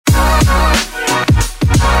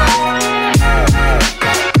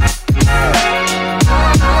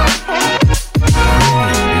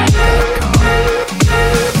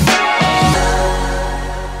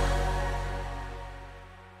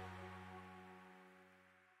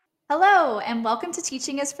Hello, and welcome to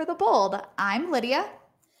Teaching is for the Bold. I'm Lydia.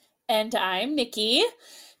 And I'm Niki.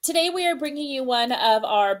 Today we are bringing you one of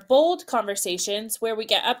our bold conversations where we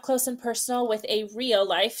get up close and personal with a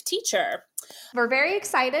real-life teacher. We're very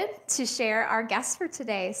excited to share our guest for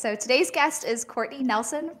today. So today's guest is Courtney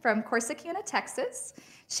Nelson from Corsicana, Texas.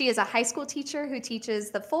 She is a high school teacher who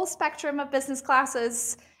teaches the full spectrum of business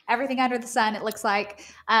classes, everything under the sun, it looks like,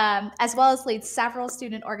 as well as leads several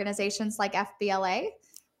student organizations like FBLA.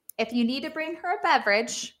 If you need to bring her a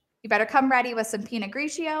beverage, you better come ready with some Pinot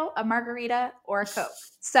Grigio, a margarita, or a Coke.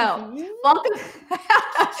 So welcome.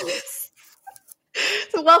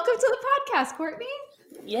 Welcome to the podcast, Courtney.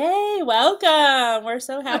 Yay, welcome. We're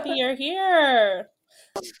so happy you're here.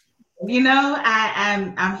 You know,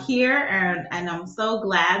 I'm here and I'm so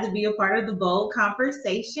glad to be a part of the bold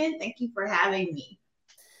conversation. Thank you for having me.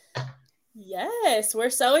 Yes,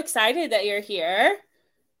 we're so excited that you're here.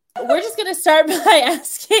 We're just going to start by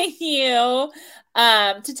asking you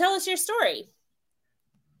to tell us your story.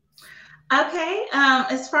 Okay.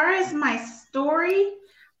 As far as my story,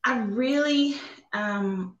 all I can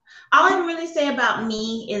really say about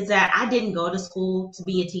me is that I didn't go to school to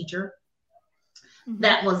be a teacher. Mm-hmm.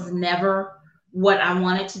 That was never what I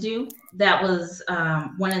wanted to do. That was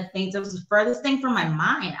one of the things that was the furthest thing from my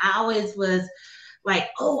mind. I always was like,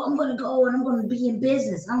 oh, I'm going to go and I'm going to be in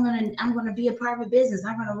business. I'm going to be a part of a business.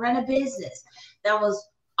 I'm going to run a business. That was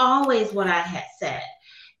always what I had said.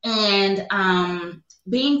 And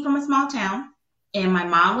being from a small town, and my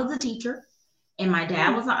mom was a teacher, and my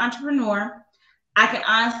dad was an entrepreneur, I can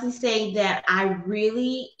honestly say that I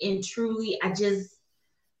really and truly,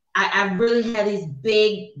 I really had these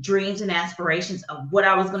big dreams and aspirations of what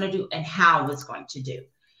I was going to do and how I was going to do.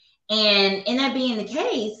 And in that being the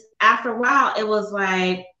case, after a while, it was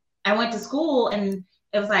like, I went to school and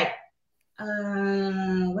it was like,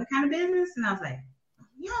 what kind of business? And I was like,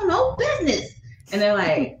 you don't know business. And they're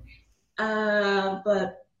like,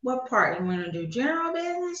 but what part? You want to do general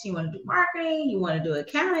business? You want to do marketing? You want to do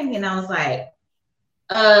accounting? And I was like,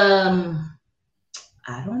 I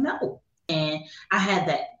don't know. And I had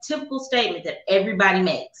that typical statement that everybody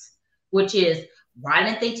makes, which is, why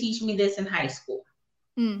didn't they teach me this in high school?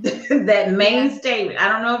 That main statement. I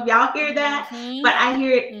don't know if y'all hear that, but I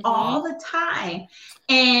hear it all the time.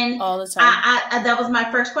 And all the time. I that was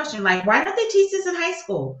my first question. Like, why don't they teach this in high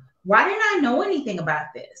school? Why didn't I know anything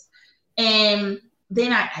about this? And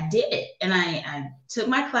then I did it. And I took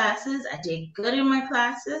my classes. I did good in my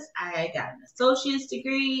classes. I got an associate's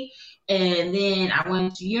degree. And then I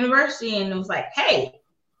went to university and it was like, hey,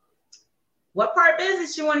 what part of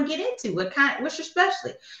business you want to get into? What's your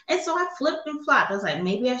specialty? And so I flipped and flopped. I was like,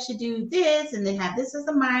 maybe I should do this and then have this as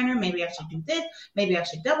a minor. Maybe I should do this. Maybe I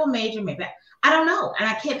should double major. I don't know. And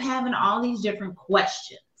I kept having all these different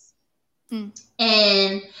questions.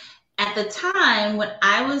 And at the time when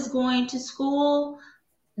I was going to school,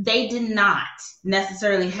 they did not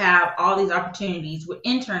necessarily have all these opportunities with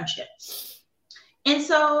internships. And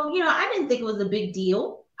so, I didn't think it was a big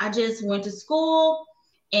deal. I just went to school.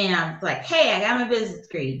 And I was like, hey, I got my business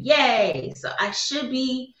degree. Yay. So I should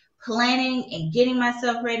be planning and getting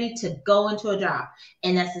myself ready to go into a job.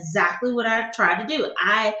 And that's exactly what I tried to do.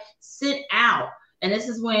 I sit out. And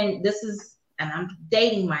and I'm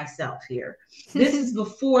dating myself here. This is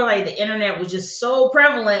before like the internet was just so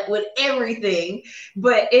prevalent with everything.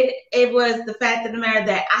 But it was the fact of the matter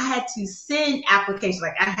that I had to send applications.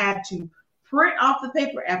 Like I had to print off the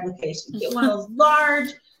paper application, get one of those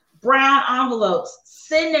large brown envelopes,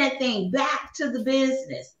 send that thing back to the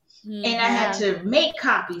business. And I had to make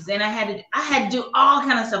copies and I had to do all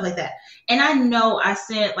kind of stuff like that. And I know I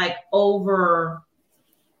sent like over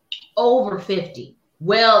 50,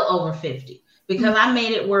 well over 50, because I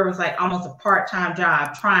made it where it was like almost a part-time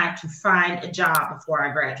job trying to find a job before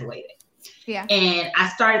I graduated. Yeah. And I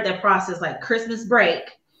started that process like Christmas break,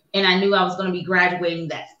 and I knew I was going to be graduating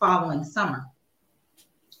that following summer.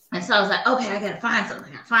 And so I was like, okay, I got to find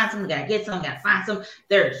something. Got to get something. Got to find something.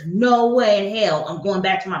 There's no way in hell I'm going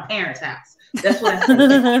back to my parents' house. That's what I said.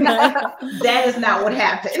 That is not what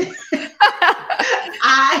happened.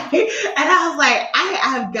 I was like,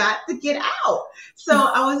 I've got to get out. So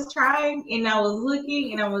I was trying and I was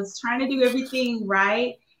looking and I was trying to do everything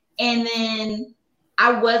right. And then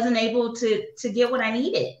I wasn't able to get what I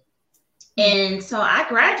needed. And so I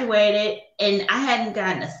graduated and I hadn't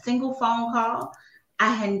gotten a single phone call.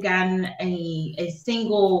 I hadn't gotten a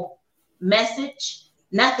single message,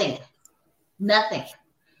 nothing.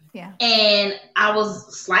 Yeah. And I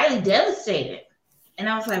was slightly devastated. And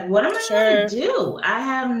I was like, what am I going to do? I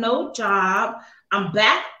have no job. I'm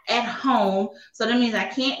back at home. So that means I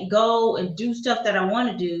can't go and do stuff that I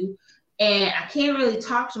want to do. and I can't really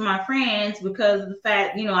talk to my friends because of the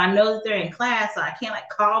fact, I know that they're in class, so I can't like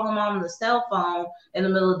call them on the cell phone in the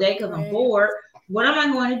middle of the day because I'm bored. What am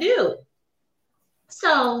I going to do?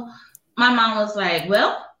 So my mom was like,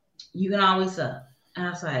 well, you can always sub. And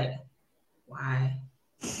I was like, why?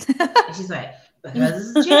 And she's like,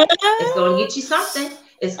 because it's a check. It's going to get you something.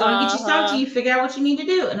 It's going to get you something. You figure out what you need to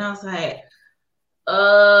do. And I was like,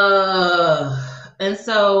 and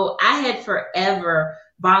so I had forever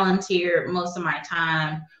volunteered most of my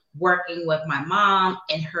time working with my mom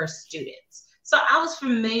and her students. So I was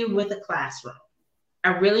familiar with the classroom. I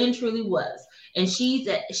really and truly was. And she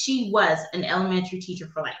was an elementary teacher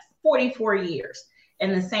for like 44 years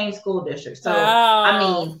in the same school district. So, I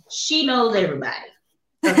mean, she knows everybody.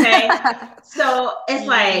 Okay. So it's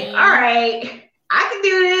like, all right, I can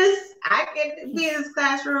do this. I can be in this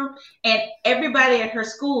classroom. And everybody at her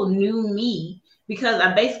school knew me because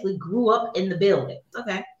I basically grew up in the building.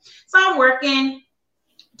 Okay. So I'm working,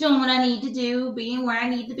 doing what I need to do, being where I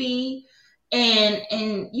need to be. And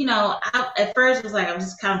I, at first was like, I'm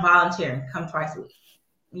just kind of volunteering, come twice a week.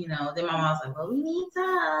 Then my mom was like, well, we need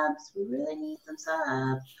subs. We really need some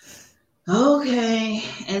subs. Okay.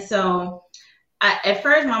 And so at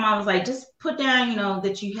first my mom was like, just put down,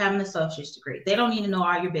 that you have an associate's degree. They don't need to know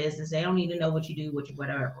all your business. They don't need to know what you do,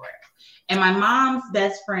 whatever. And my mom's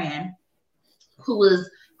best friend,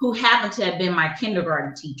 who happened to have been my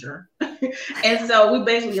kindergarten teacher. And so we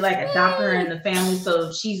basically like adopted her in the family.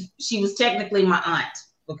 So she was technically my aunt.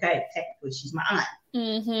 Okay. Technically she's my aunt.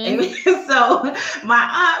 Mm-hmm. So my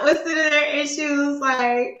aunt was sitting there and she's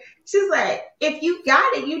like, if you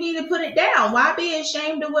got it, you need to put it down. Why be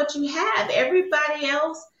ashamed of what you have? Everybody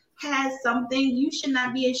else has something. You should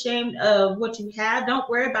not be ashamed of what you have. Don't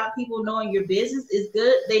worry about people knowing your business is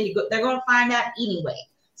good. They're going to find out anyway.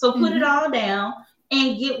 So put it all down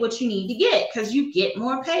and get what you need to get because you get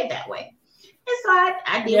more pay that way. And so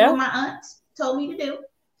I did what my aunt told me to do.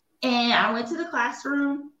 And I went to the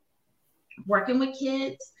classroom working with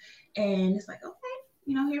kids. And it's like, okay,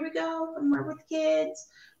 here we go. I'm working with kids,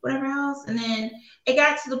 whatever else. And then it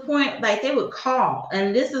got to the point like they would call.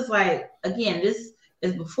 And this is like, again, this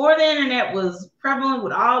is before the internet was prevalent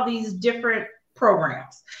with all these different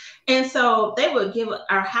programs. And so they would give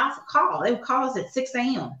our house a call. They would call us at 6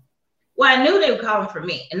 a.m. Well, I knew they were calling for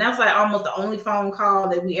me. And that was like almost the only phone call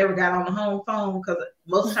that we ever got on the home phone because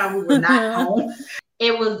most of the time we were not home.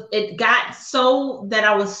 It got so that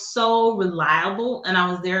I was so reliable and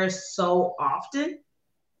I was there so often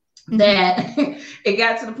that it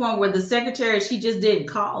got to the point where the secretary, she just didn't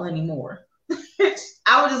call anymore.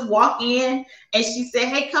 I would just walk in and she said,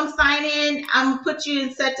 hey, come sign in. I'm gonna put you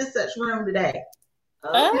in such and such room today.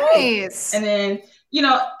 Okay. Nice. And then,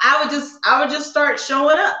 I would just start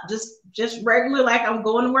showing up just regular, like I'm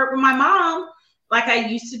going to work with my mom, like I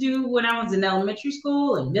used to do when I was in elementary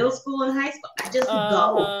school and middle school and high school. I just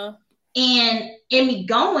go. And in me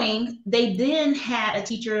going, they then had a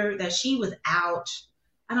teacher that she was out.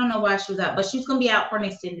 I don't know why she was out, but she was going to be out for an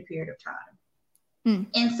extended period of time.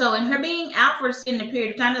 And so in her being out for an extended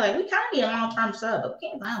period of time, they're like, we kind of need a long-term sub, but we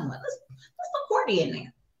can't find one. Let's put Courtney in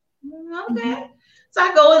there. Okay. So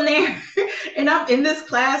I go in there and I'm in this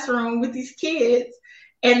classroom with these kids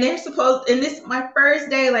and they're and this is my first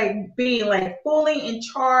day, like being like fully in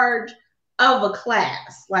charge of a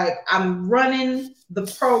class. Like I'm running the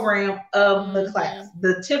program of the class.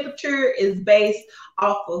 The temperature is based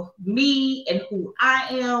off of me and who I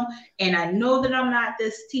am. And I know that I'm not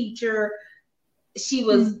this teacher. She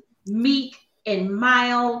was meek and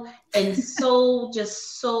mild and just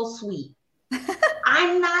so sweet.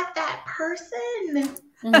 I'm not that person.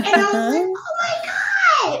 And I was like, oh my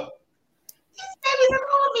God, these babies are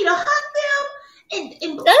calling me to hug them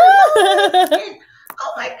and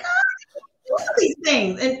oh my God, all these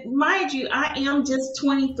things. And mind you, I am just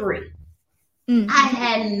 23. I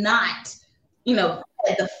had not,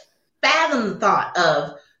 had the fathom thought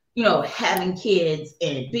of, having kids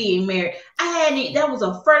and being married. That was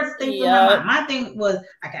the first thing for my mind. My thing was,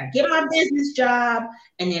 I got to get my business job.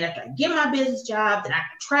 And then after I get my business job, then I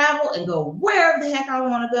can travel and go wherever the heck I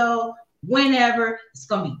want to go, whenever. It's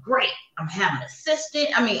going to be great. I'm having an assistant.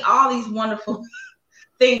 I mean, all these wonderful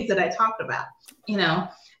things that I talked about,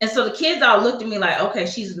 And so the kids all looked at me like, okay,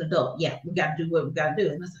 she's an adult. Yeah, we got to do what we got to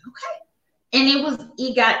do. And I said, okay. And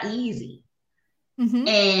it got easy.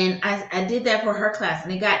 And I did that for her class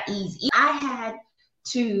and it got easy. I had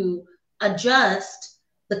to adjust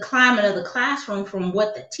the climate of the classroom from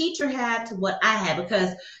what the teacher had to what I had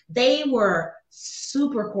because they were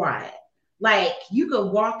super quiet. Like you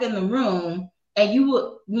could walk in the room and you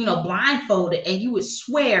would, blindfolded and you would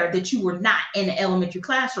swear that you were not in the elementary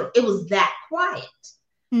classroom. It was that quiet.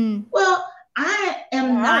 Well, I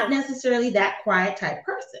am not necessarily that quiet type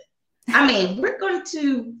person. I mean, if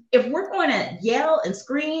we're going to yell and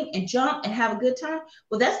scream and jump and have a good time,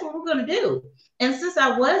 well, that's what we're going to do. And since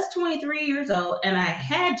I was 23 years old and I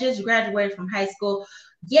had just graduated from high school,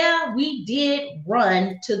 yeah, we did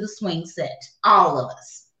run to the swing set, all of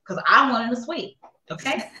us, because I wanted to swing.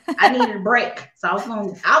 Okay, I needed a break, so I was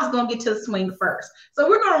going to get to the swing first. So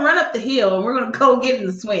we're going to run up the hill and we're going to go get in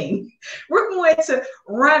the swing. We're going to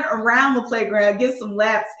run around the playground, get some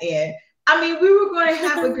laps in. I mean, we were going to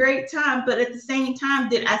have a great time, but at the same time,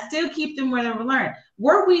 did I still keep them where they were learning?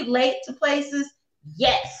 Were we late to places?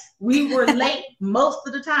 Yes, we were late most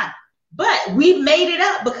of the time, but we made it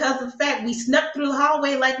up because of the fact we snuck through the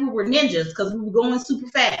hallway like we were ninjas because we were going super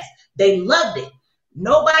fast. They loved it.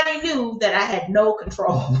 Nobody knew that I had no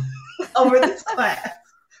control over this class.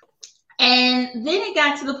 And then it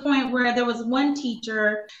got to the point where there was one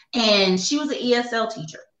teacher, and she was an ESL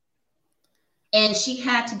teacher. And she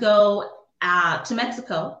had to go to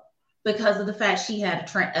Mexico because of the fact she had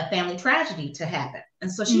a family tragedy to happen. And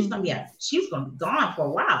so she was going to be gone for a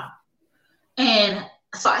while. And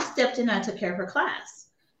so I stepped in and I took care of her class.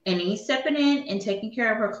 And me stepping in and taking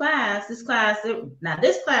care of her class, this class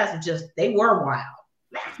was just, they were wild.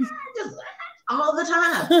 Just all the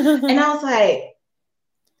time. And I was like,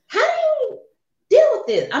 how do you deal with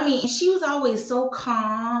this? I mean, she was always so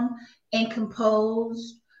calm and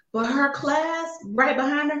composed, but her class right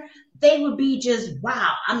behind her, they would be just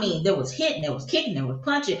wow. I mean, there was hitting, there was kicking, there was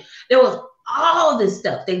punching, there was all this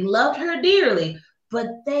stuff. They loved her dearly, but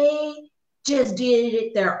they just did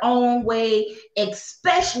it their own way,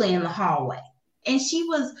 especially in the hallway. And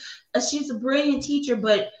she's a brilliant teacher,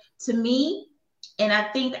 but to me, and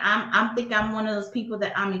I think I'm one of those people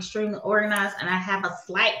that I'm extremely organized, and I have a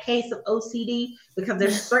slight case of OCD because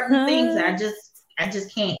there's certain things that I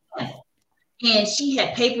just can't handle. And she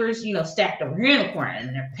had papers, stacked over here in the corner, and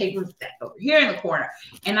there are papers stacked over here in the corner.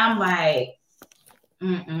 And I'm like,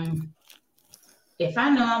 if I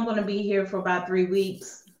know I'm going to be here for about 3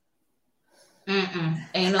 weeks,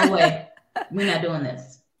 ain't no way. We're not doing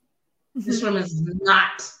this. This room is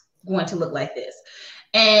not going to look like this.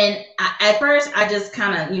 And at first, I just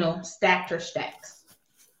kind of, stacked her stacks.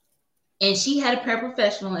 And she had a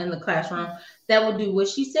paraprofessional in the classroom that would do what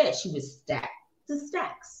she said. She would stack the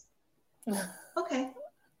stacks. Okay.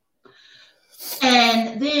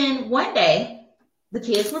 And then one day, the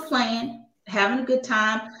kids were playing, having a good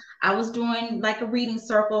time. I was doing like a reading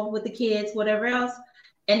circle with the kids, whatever else.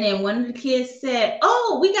 And then one of the kids said,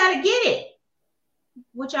 "Oh, we got to get it."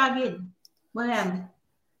 What y'all getting? What happened?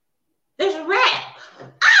 There's a rat.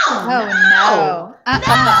 Oh no!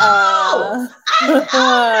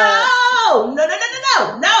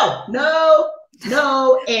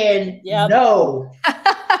 No! And no.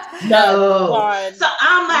 No. So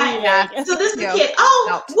I'm like, so this is the kid.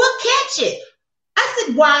 Oh, we'll catch it. I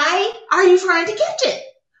said, why are you trying to catch it?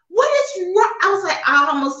 What is wrong? I was like, I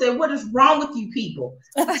almost said, what is wrong with you people?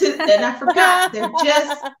 And I forgot.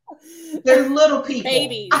 They're little people.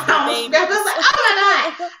 Babies. I was like, oh my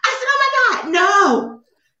God. I said, oh my God. No.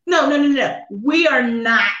 We are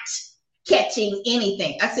not catching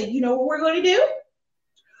anything. I said, you know what we're going to do?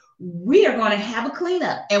 We are going to have a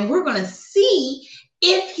cleanup, and we're going to see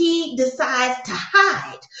if he decides to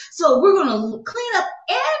hide. So we're going to clean up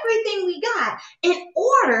everything we got in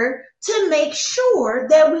order to make sure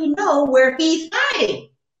that we know where he's hiding.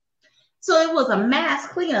 So it was a mass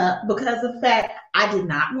cleanup because of the fact I did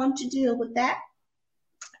not want to deal with that.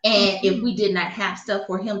 And if we did not have stuff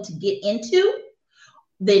for him to get into,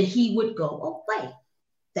 then he would go away.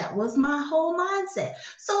 That was my whole mindset.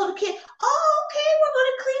 So the kid, oh, okay, we're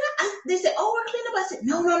going to clean up. They said, oh, we're cleaning up. I said,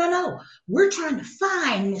 no. We're trying to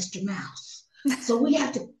find Mr. Mouse. So we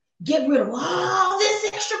have to get rid of all this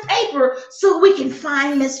extra paper so we can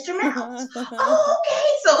find Mr. Mouse. Oh, okay.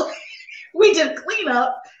 So we did clean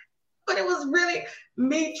up, but it was really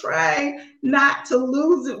me trying not to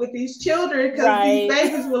lose it with these children because these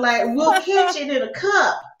babies were like, we'll catch it in a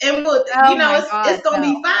cup and we'll, it's going to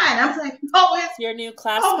be fine. I was like, no, it's your new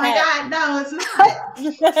class. Oh my God, no, it's not.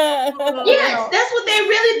 Yes, that's what they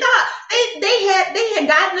really thought. They had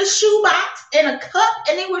gotten a shoebox and a cup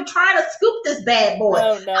and they were trying to scoop this bad boy.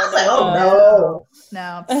 I was like, oh no.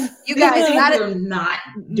 You guys, we're not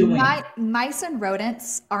doing mice and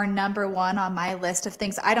rodents are number one on my list of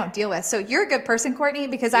things I don't deal with. So you're a good person, Courtney,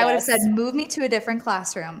 because I would have said, move me to a different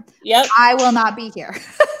classroom. Yep. I will not be here.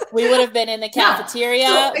 We would have been in the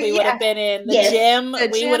cafeteria. We would have been in the gym.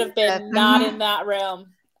 We would have been not in that room.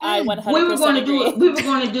 I 100% we were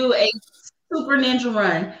going to do a super ninja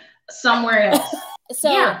run somewhere else.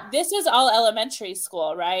 So this was all elementary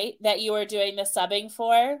school, right? That you were doing the subbing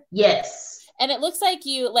for? Yes. And it looks like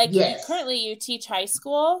you currently you teach high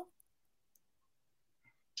school.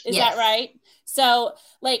 Is that right? So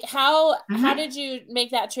like how did you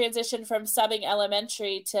make that transition from subbing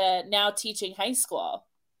elementary to now teaching high school?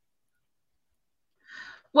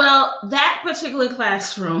 Well, that particular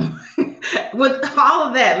classroom, with all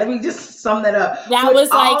of that, let me just sum that up. That with was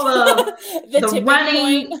all like of the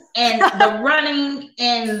running and the running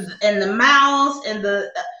and the mouse and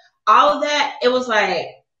the all of that, it was like,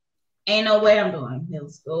 ain't no way I'm doing middle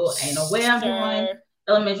school, ain't no way I'm doing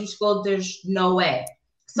elementary school. There's no way.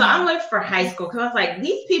 So I went for high school because I was like,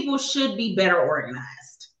 these people should be better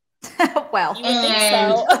organized. Well, you would think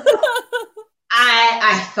so.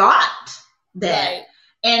 I thought that. Right.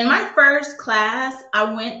 In my first class, I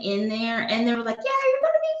went in there and they were like, yeah, you're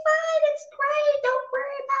going to be fine. It's great. Don't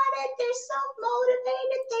worry about it. They're so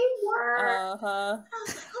motivated. They were. I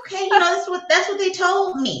was like, okay, that's what they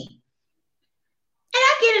told me. And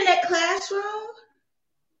I get in that classroom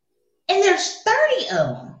and there's 30 of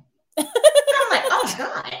them. And I'm like, oh my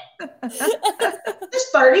God. There's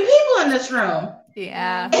 30 people in this room.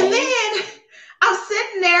 Yeah. And then I'm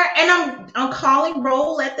sitting there and I'm calling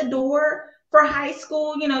roll at the door for high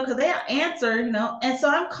school, because they'll answer, and so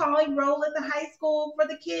I'm calling roll at the high school for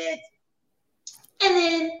the kids. And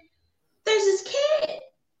then there's this kid.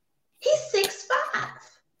 He's 6'5".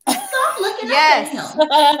 So I'm looking up at him.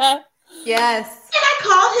 Yes. And I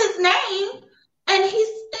called his name, and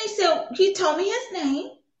he told me his name,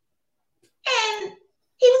 and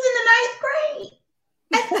he was in the 9th grade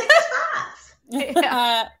at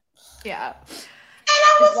 6'5". Yeah. And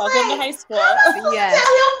I was welcome like, to high school. How am I supposed to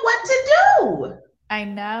tell him what to do? I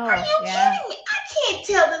know. Are you kidding me? I can't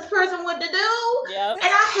tell this person what to do. Yep. And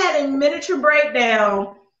I had a miniature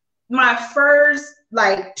breakdown my first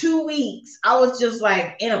 2 weeks. I was just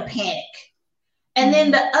in a panic. And then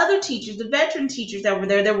the other teachers, the veteran teachers that were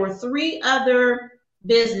there were 3 other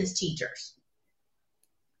business teachers.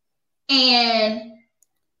 And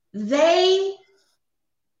they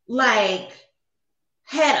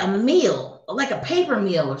had a meal, like a paper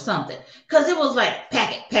meal or something. Because it was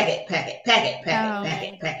packet. And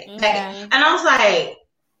I was like,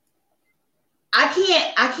 I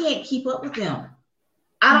can't keep up with them.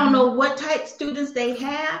 I don't know what type students they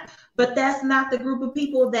have, but that's not the group of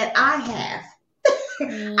people that I have.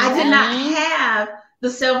 I did not have the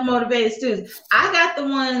self-motivated students. I got the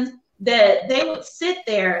ones that they would sit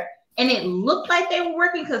there and it looked like they were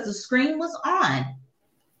working because the screen was on.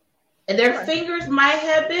 And their fingers might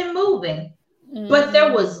have been moving, but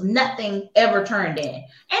there was nothing ever turned in. And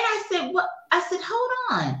I said, "What?" I said, "Hold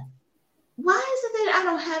on. Why is it that I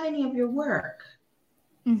don't have any of your work?"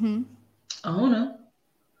 Oh, no.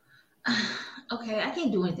 Okay, I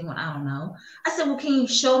can't do anything when I don't know. I said, "Well, can you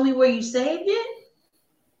show me where you saved it?"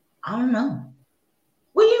 I don't know.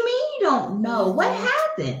 What do you mean you don't know? What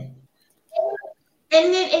happened?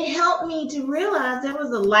 And then it helped me to realize there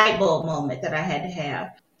was a light bulb moment that I had to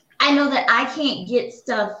have. I know that I can't get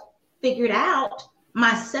stuff figured out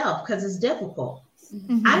myself because it's difficult.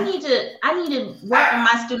 I need to work with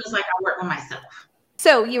my students like I work with myself.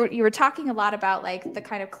 So you were talking a lot about the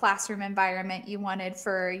kind of classroom environment you wanted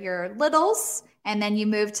for your littles, and then you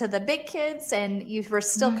moved to the big kids, and you were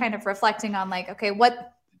still kind of reflecting on okay,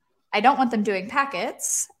 what I don't want them doing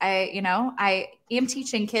packets. I am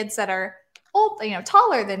teaching kids that are old,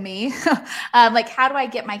 taller than me. How do I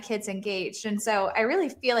get my kids engaged? And so I really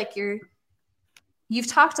feel like you've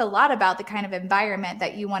talked a lot about the kind of environment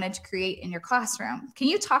that you wanted to create in your classroom. Can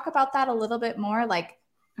you talk about that a little bit more?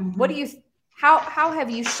 What do you, how have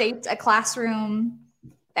you shaped a classroom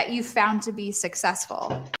that you found to be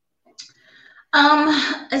successful?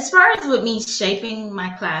 As far as with me shaping my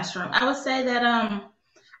classroom, I would say that,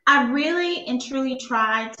 I really and truly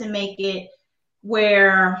tried to make it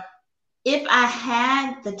where if I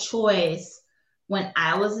had the choice when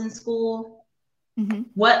I was in school,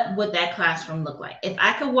 what would that classroom look like? If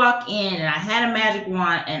I could walk in and I had a magic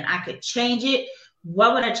wand and I could change it,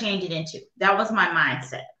 what would I change it into? That was my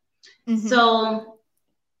mindset. So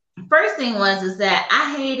first thing is that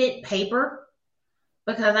I hated paper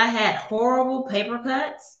because I had horrible paper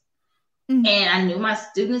cuts. And I knew my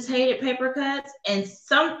students hated paper cuts. And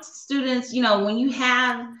some students, when you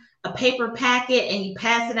have a paper packet and you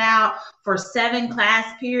pass it out for 7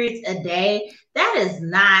 class periods a day, that is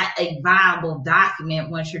not a viable document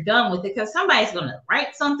once you're done with it, because somebody's going to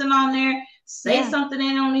write something on there, say something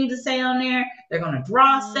they don't need to say on there. They're going to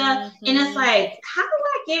draw stuff. And it's how do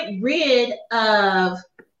I get rid of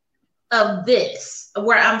this,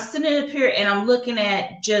 where I'm sitting up here and I'm looking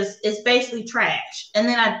at it's basically trash, and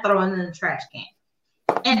then I throw it in the trash can.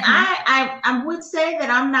 And I would say that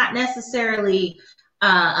I'm not necessarily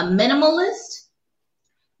a minimalist,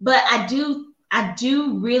 but I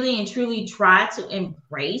do really and truly try to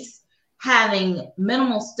embrace having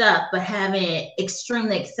minimal stuff, but having it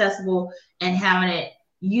extremely accessible and having it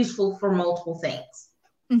useful for multiple things.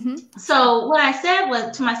 So what I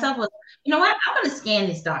said to myself was, you know what, I'm going to scan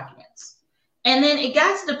these documents. And then it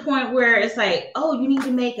got to the point where it's like, oh, you need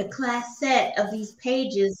to make a class set of these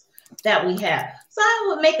pages that we have. So I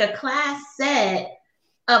would make a class set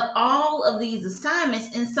of all of these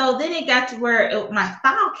assignments. And so then it got to where my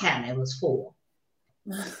file cabinet was full.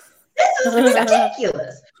 This is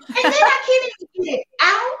ridiculous. And then I can't even get it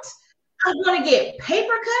out. I want to get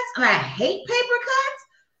paper cuts, and I hate paper cuts.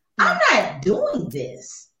 I'm not doing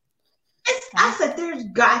this. I said, there's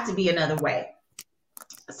got to be another way.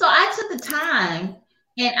 So I took the time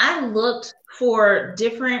and I looked for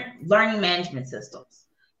different learning management systems.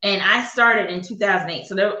 And I started in 2008.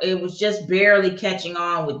 So it was just barely catching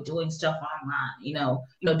on with doing stuff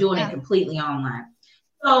online, doing it completely online.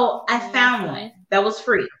 So I found one that was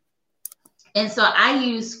free. And so I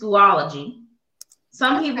used Schoology.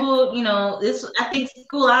 Some people, I think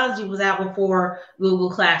Schoology was out before Google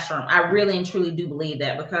Classroom. I really and truly do believe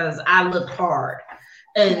that because I looked hard.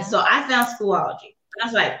 And so I found Schoology. I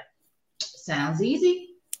was like, sounds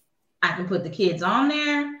easy. I can put the kids on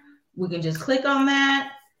there. We can just click on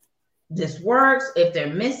that. This works. If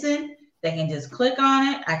they're missing, they can just click on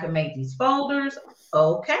it. I can make these folders.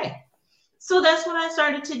 Okay. So that's what I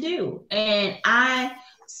started to do. And I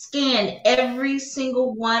scanned every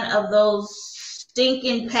single one of those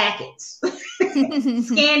stinking packets.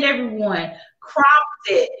 Scanned everyone, cropped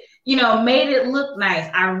it, made it look nice.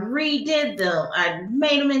 I redid them. I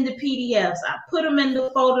made them into PDFs. I put them into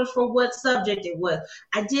folders for what subject it was.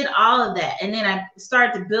 I did all of that. And then I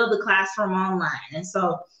started to build the classroom online. And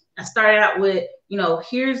so I started out with,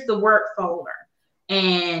 here's the work folder.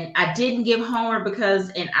 And I didn't give homework because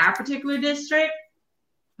in our particular district,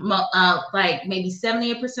 like maybe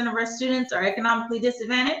 78% of our students are economically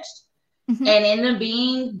disadvantaged. And in them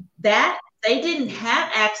being that, they didn't have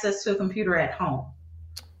access to a computer at home.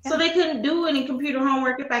 So they couldn't do any computer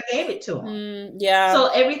homework if I gave it to them. So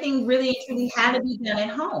everything really and truly had to be done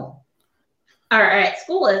at home or at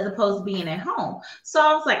school as opposed to being at home. So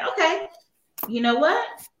I was like, okay, you know what?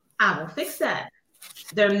 I will fix that.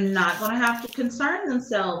 They're not going to have to concern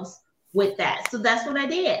themselves with that. So that's what I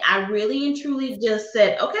did. I really and truly just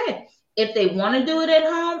said, okay, if they want to do it at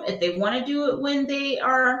home, if they want to do it when they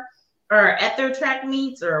are at their track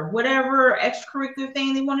meets or whatever extracurricular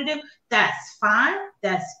thing they want to do, that's fine.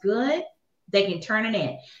 That's good. They can turn it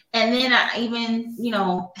in. And then I even,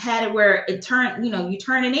 had it where it turned, you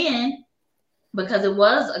turn it in because it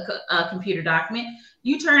was a computer document.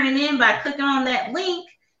 You turn it in by clicking on that link,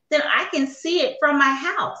 then I can see it from my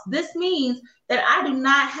house. This means that I do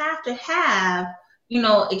not have to have,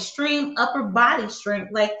 extreme upper body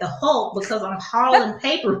strength like the Hulk because I'm hauling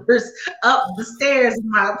papers up the stairs in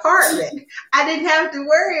my apartment. I didn't have to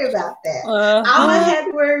worry about that. All I had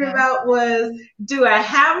to worry about was, do I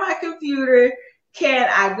have my computer? Can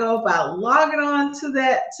I go about logging on to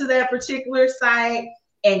that particular site?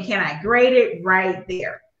 And can I grade it right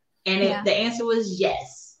there? And the answer was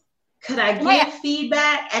yes. Could I give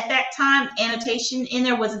feedback at that time? Annotation in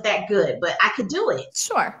there wasn't that good, but I could do it.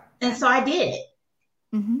 Sure. And so I did it.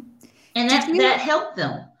 And that helped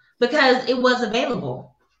them because it was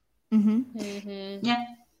available. Yeah.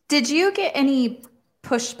 Did you get any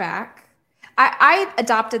pushback? I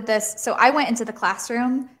adopted this. So I went into the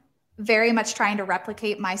classroom very much trying to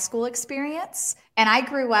replicate my school experience. And I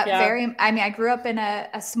grew up I grew up in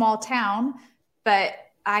a small town, but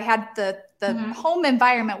I had the home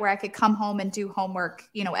environment where I could come home and do homework,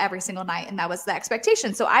 every single night. And that was the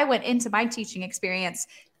expectation. So I went into my teaching experience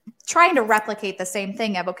trying to replicate the same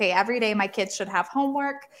thing of, okay, every day my kids should have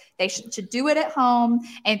homework. They should do it at home.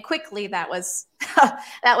 And quickly that was,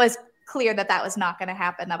 that was clear that was not going to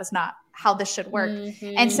happen. That was not how this should work.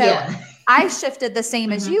 And so I shifted the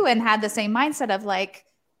same as you and had the same mindset of like,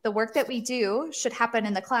 the work that we do should happen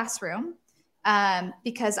in the classroom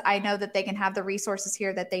because I know that they can have the resources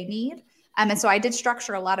here that they need. And so I did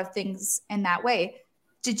structure a lot of things in that way.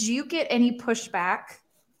 Did you get any pushback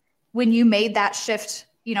when you made that shift,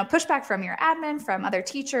 pushback from your admin, from other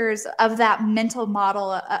teachers of that mental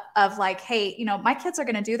model of like, hey, my kids are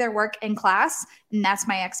going to do their work in class and that's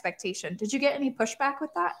my expectation. Did you get any pushback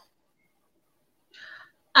with that?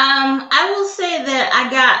 I will say that I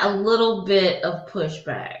got a little bit of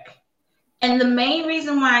pushback. And the main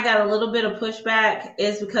reason why I got a little bit of pushback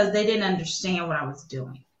is because they didn't understand what I was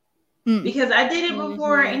doing. Because I did it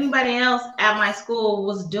before anybody else at my school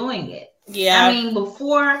was doing it. Yeah. I mean,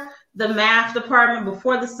 before the math department,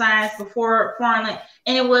 before the science, before foreign language,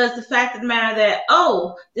 and it was the fact of the matter that,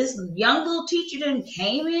 oh, this young little teacher then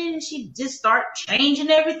came in and she just started changing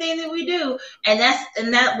everything that we do. And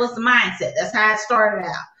that was the mindset. That's how it started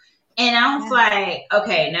out. And I was like,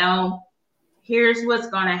 okay, now here's what's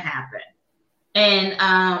going to happen. And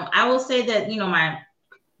I will say that, my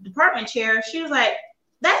department chair, she was like,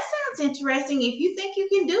 that sounds interesting. If you think you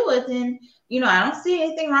can do it, then, I don't see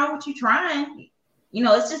anything wrong with you trying.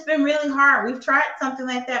 It's just been really hard. We've tried something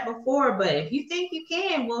like that before, but if you think you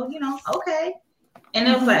can, well, okay. And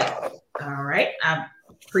it was like, all right, I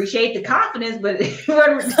appreciate the confidence, but it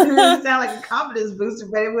didn't really sound like a confidence booster,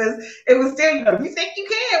 but it was still, if you think you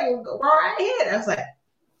can, well, go right ahead. I was like,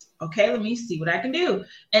 okay, let me see what I can do.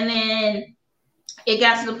 And then it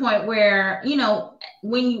got to the point where,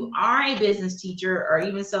 when you are a business teacher or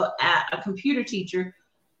even so a computer teacher,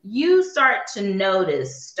 you start to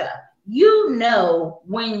notice stuff.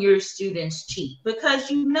 When your students cheat because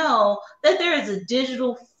that there is a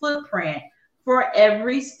digital footprint for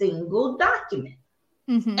every single document.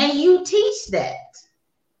 Mm-hmm. And you teach that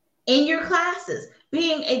in your classes,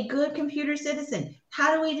 being a good computer citizen.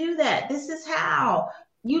 How do we do that? This is how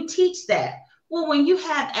you teach that. Well, when you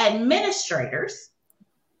have administrators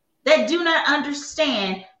that do not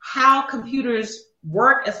understand how computers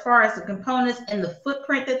work as far as the components and the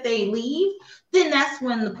footprint that they leave, then that's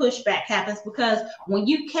when the pushback happens. Because when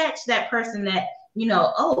you catch that person that,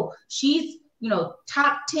 she's,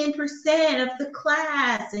 top 10% of the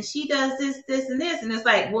class and she does this, and this, and it's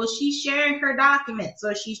like, well, she's sharing her documents,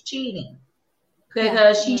 so she's cheating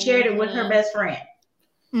because she shared it with her best friend.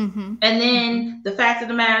 Mm-hmm. And then the fact of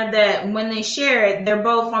the matter that when they share it, they're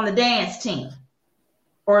both on the dance team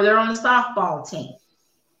or they're on the softball team.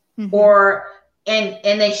 Mm-hmm. Or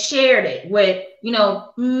and they shared it with,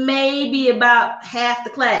 maybe about half the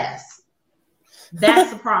class.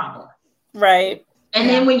 That's the problem. Right. And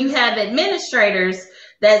then when you have administrators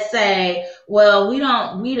that say, well,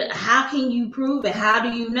 how can you prove it? How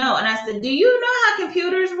do you know? And I said, do you know how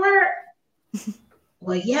computers work?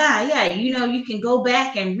 Well, yeah. You can go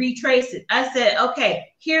back and retrace it. I said, okay,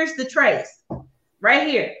 here's the trace right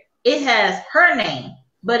here. It has her name,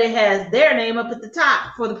 but it has their name up at the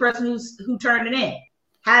top for the person who turned it in.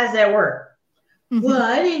 How does that work? Mm-hmm. Well,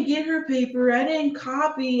 I didn't get her paper. I didn't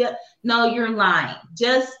copy it. No, you're lying.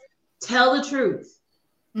 Just tell the truth.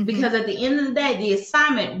 Mm-hmm. Because at the end of the day, the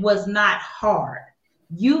assignment was not hard.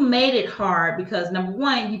 You made it hard because, number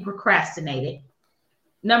one, you procrastinated.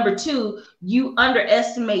 Number two, you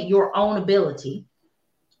underestimate your own ability.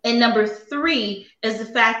 And number three is the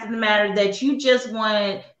fact of the matter that you just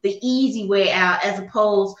wanted the easy way out as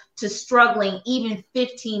opposed to struggling even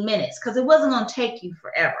 15 minutes because it wasn't going to take you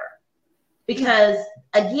forever. Because,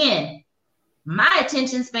 again, my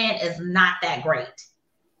attention span is not that great.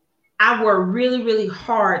 I work really, really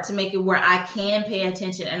hard to make it where I can pay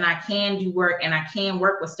attention and I can do work and I can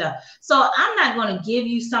work with stuff. So I'm not going to give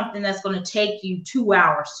you something that's going to take you 2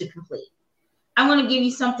 hours to complete. I'm going to give you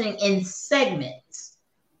something in segments.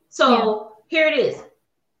 So here it is.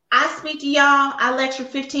 I speak to y'all. I lecture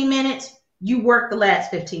 15 minutes. You work the last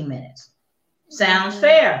 15 minutes. Sounds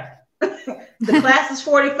fair. The class is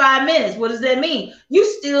 45 minutes. What does that mean? You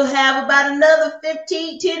still have about another 10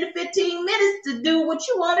 to 15 minutes to do what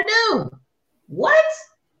you want to do. What?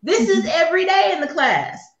 This is every day in the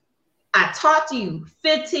class. I taught to you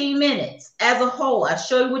 15 minutes as a whole. I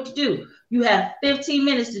show you what to do. You have 15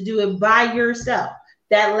 minutes to do it by yourself.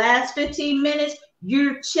 That last 15 minutes,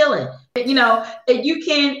 you're chilling. And you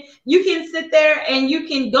can sit there and you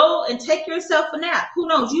can go and take yourself a nap. Who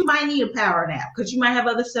knows? You might need a power nap because you might have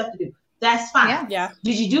other stuff to do. That's fine. Yeah.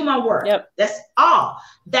 Did you do my work? Yep. That's all.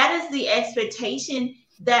 That is the expectation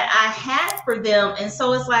that I had for them. And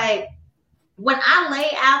so it's like when I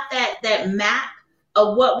lay out that map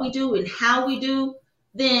of what we do and how we do,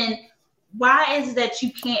 then why is it that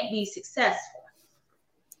you can't be successful?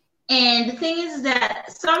 And the thing is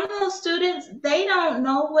that some of those students, they don't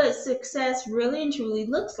know what success really and truly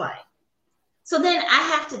looks like. So then I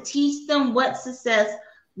have to teach them what success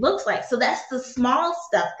looks like. So that's the small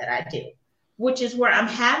stuff that I do, which is where I'm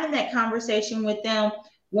having that conversation with them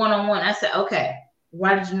one-on-one. I said, okay,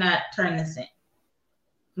 why did you not turn this in?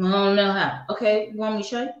 Well, I don't know how. Okay, you want me to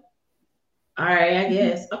show you? All right, I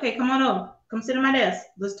guess. Okay, come on over. Come sit at my desk.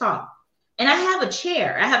 Let's talk. And I have a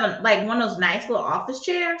chair. I have one of those nice little office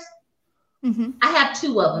chairs. Mm-hmm. I have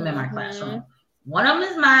 2 of them in my classroom. One of them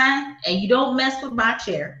is mine, and you don't mess with my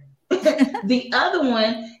chair. The other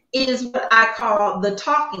one is what I call the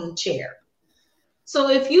talking chair. So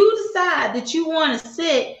if you decide that you want to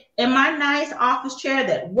sit in my nice office chair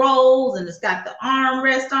that rolls and it's got the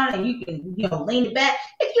armrest on it and you can, lean it back.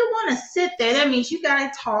 If you want to sit there, that means you got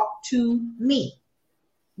to talk to me.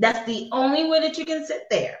 That's the only way that you can sit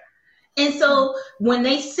there. And so when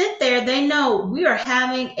they sit there, they know we are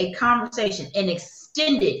having a conversation, an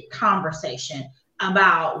extended conversation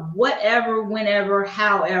about whatever, whenever,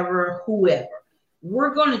 however, whoever.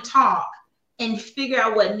 We're going to talk and figure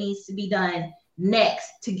out what needs to be done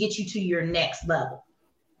next to get you to your next level.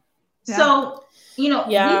 Yeah. So, we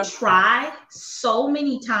try so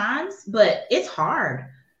many times, but it's hard.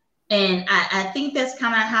 And I think that's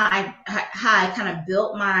kind of how I kind of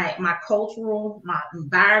built my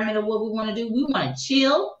environment of what we want to do. We want to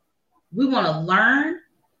chill. We want to learn.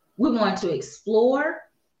 We want to explore.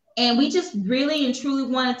 And we just really and truly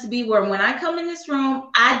want it to be where when I come in this room,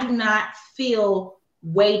 I do not feel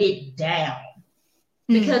weighted down.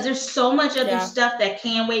 Because there's so much other stuff that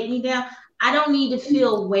can weight me down. I don't need to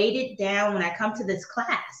feel weighted down when I come to this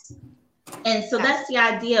class. And so that's the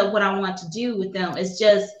idea of what I want to do with them is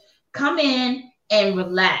just come in and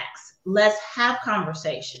relax. Let's have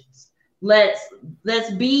conversations. Let's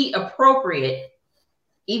be appropriate,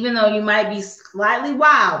 even though you might be slightly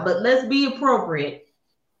wild, but let's be appropriate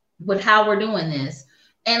with how we're doing this.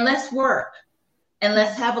 And let's work and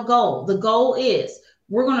let's have a goal. The goal is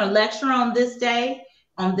we're going to lecture on this day.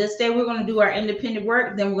 On this day, we're going to do our independent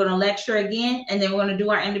work. Then we're going to lecture again. And then we're going to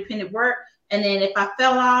do our independent work. And then if I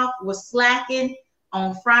fell off, was slacking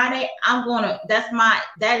on Friday,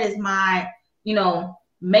 that is my,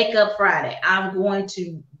 makeup Friday. I'm going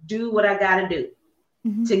to do what I got to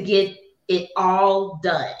do to get it all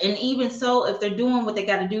done. And even so, if they're doing what they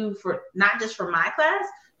got to do for not just for my class,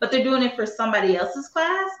 but they're doing it for somebody else's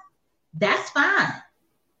class, that's fine.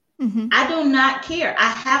 I do not care. I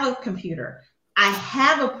have a computer. I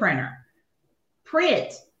have a printer.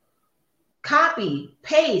 Print, copy,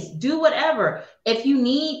 paste, do whatever. If you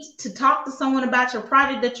need to talk to someone about your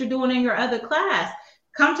project that you're doing in your other class,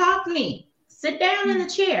 come talk to me. Sit down in the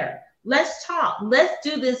chair. Let's talk. Let's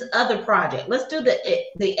do this other project. Let's do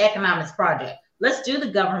the economics project. Let's do the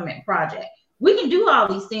government project. We can do all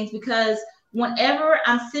these things because whenever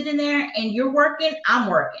I'm sitting there and you're working, I'm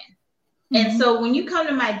working. And so when you come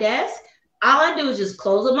to my desk, all I do is just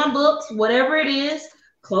close up my books, whatever it is,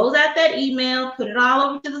 close out that email, put it all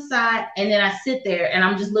over to the side, and then I sit there and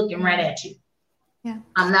I'm just looking right at you. Yeah.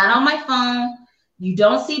 I'm not on my phone. You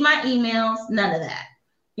don't see my emails, none of that.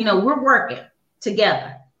 We're working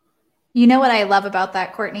together. You know what I love about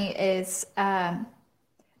that, Courtney, is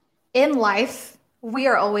in life, we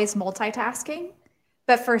are always multitasking.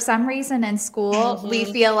 But for some reason in school, we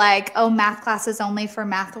feel like, math class is only for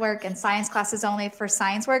math work and science class is only for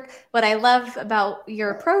science work. What I love about your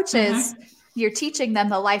approach is you're teaching them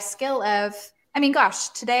the life skill of,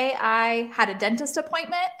 today I had a dentist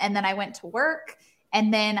appointment and then I went to work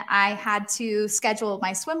and then I had to schedule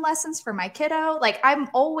my swim lessons for my kiddo. Like I'm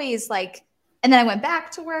always like, and then I went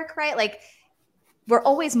back to work, right? Like we're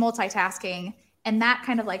always multitasking, and that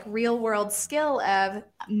kind of like real world skill of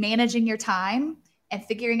managing your time and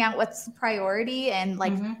figuring out what's the priority and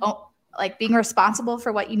like being responsible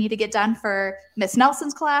for what you need to get done for Miss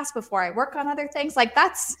Nelson's class before I work on other things. Like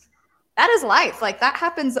that is life. Like that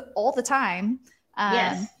happens all the time.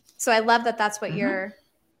 Yes. So I love that that's what you're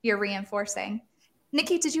reinforcing.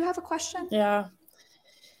 Niki, did you have a question? Yeah.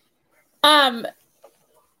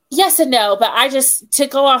 Yes and no, but to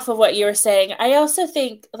go off of what you were saying, I also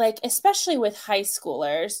think like, especially with high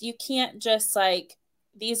schoolers, you can't just like,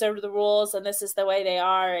 these are the rules and this is the way they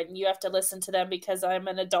are and you have to listen to them because I'm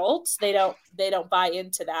an adult. They don't buy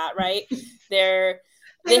into that, right? They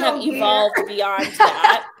have evolved beyond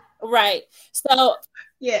that. Right. So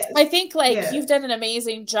yes, I think like you've done an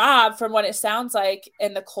amazing job from what it sounds like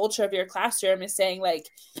in the culture of your classroom is saying like,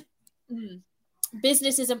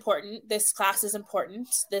 business is important. This class is important.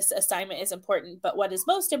 This assignment is important. But what is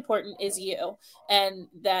most important is you, and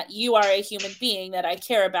that you are a human being that I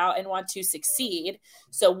care about and want to succeed.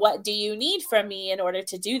 So what do you need from me in order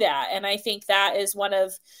to do that? And I think that is one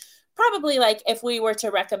of probably like if we were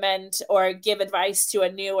to recommend or give advice to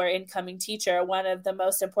a new or incoming teacher, one of the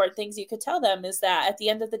most important things you could tell them is that at the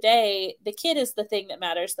end of the day, the kid is the thing that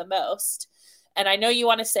matters the most. And I know you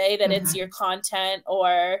want to say that it's your content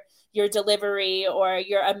or your delivery or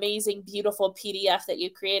your amazing, beautiful PDF that you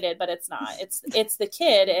created, but it's not. It's the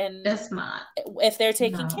kid, and it's not if they're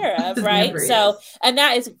taken care of, right? So, and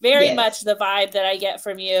that is very much the vibe that I get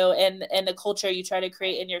from you and the culture you try to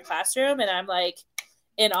create in your classroom. And I'm like,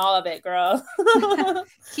 in all of it, girl.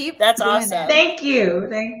 That's awesome. Thank you.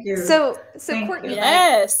 So Courtney,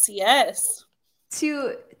 yes.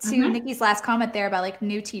 To Niki's last comment there about like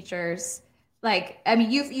new teachers. Like, I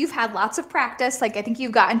mean, you've had lots of practice. Like, I think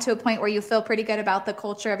you've gotten to a point where you feel pretty good about the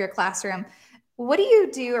culture of your classroom. What do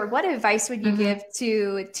you do, or what advice would you give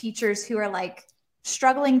to teachers who are like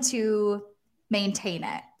struggling to maintain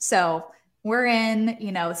it? So we're in,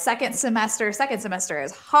 second semester. Second semester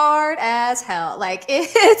is hard as hell. Like,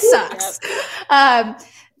 it sucks. Yep.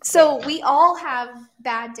 So we all have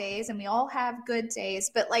bad days and we all have good days,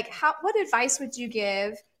 but like, what advice would you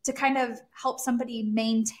give to kind of help somebody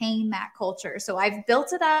maintain that culture? So I've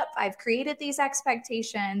built it up, I've created these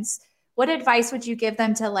expectations. What advice would you give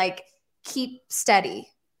them to like keep steady?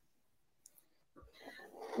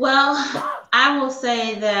 Well, I will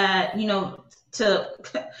say that,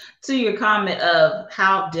 to your comment of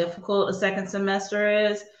how difficult a second semester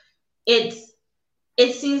is, it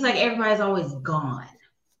seems like everybody's always gone.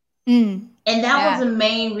 And that was the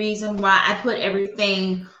main reason why I put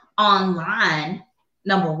everything online.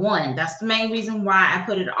 Number one, that's the main reason why I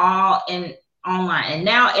put it all in online. And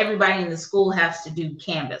now everybody in the school has to do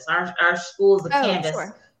Canvas. Our school is a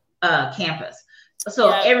Canvas campus.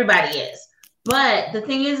 So everybody is. But the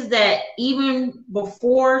thing is that even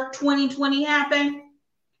before 2020 happened,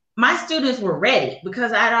 my students were ready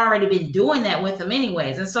because I'd already been doing that with them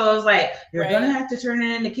anyways. And so I was like, you're going to have to turn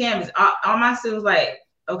it into Canvas. All my students were like,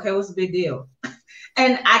 okay, what's the big deal?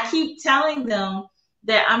 And I keep telling them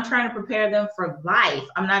that I'm trying to prepare them for life.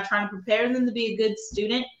 I'm not trying to prepare them to be a good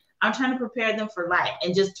student. I'm trying to prepare them for life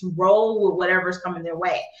and just to roll with whatever's coming their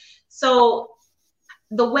way. So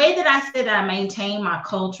the way that I said I maintain my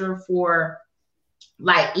culture for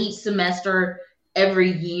like each semester,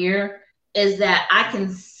 every year, is that I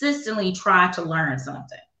consistently try to learn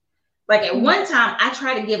something. Like at one time, I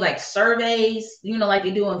tried to give like surveys, like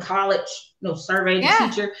they do in college, survey the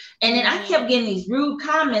teacher. And then I kept getting these rude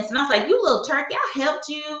comments. And I was like, you little turkey, I helped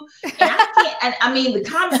you. And I can't, the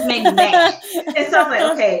comments made me mad. And so I was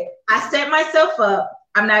like, okay, I set myself up.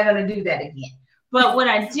 I'm not going to do that again. But what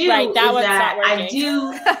I do is that I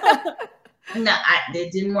do. No,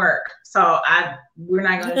 it didn't work. So we're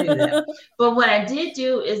not going to do that. But what I did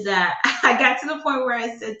do is that I got to the point where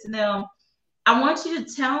I said to them, I want you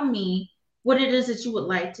to tell me what it is that you would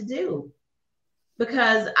like to do,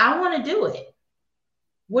 because I want to do it.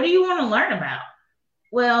 What do you want to learn about?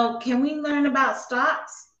 Well, can we learn about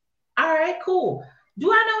stocks? All right, cool.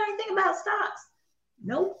 Do I know anything about stocks?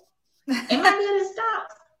 Nope. Am I good at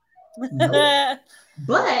stocks? Nope.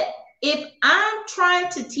 But if I'm trying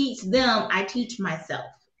to teach them, I teach myself.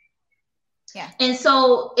 Yeah. And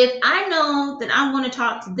so if I know that I want to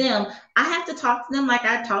talk to them, I have to talk to them like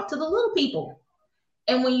I talk to the little people.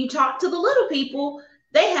 And when you talk to the little people,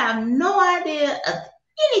 they have no idea of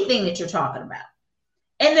anything that you're talking about.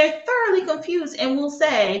 And they're thoroughly confused and will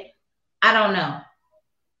say, I don't know.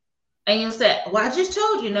 And you'll say, well, I just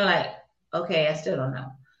told you. And they're like, okay, I still don't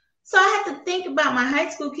know. So I have to think about my high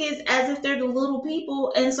school kids as if they're the little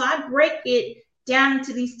people. And so I break it down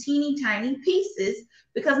into these teeny tiny pieces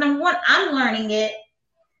because number one, I'm learning it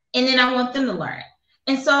and then I want them to learn it.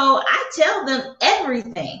 And so I tell them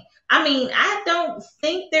everything. I don't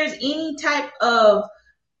think there's any type of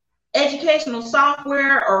educational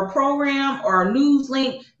software or program or news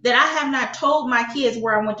link that I have not told my kids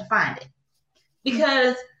where I went to find it.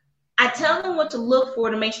 Because I tell them what to look for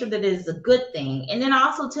to make sure that it is a good thing. And then I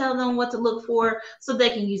also tell them what to look for so they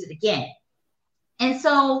can use it again. And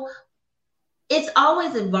so it's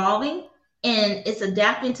always evolving and it's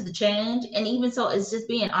adapting to the change. And even so, it's just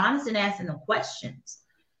being honest and asking them questions.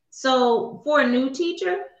 So for a new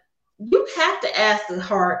teacher, you have to ask the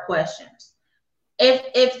hard questions.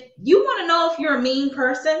 If you want to know if you're a mean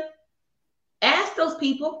person, ask those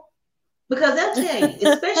people. Because they'll tell you,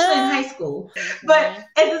 especially in high school. But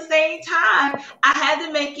at the same time, I had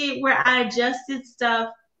to make it where I adjusted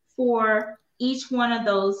stuff for each one of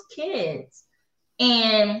those kids.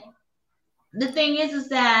 And the thing is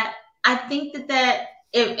that I think that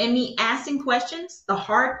in me asking questions, the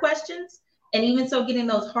hard questions, and even so getting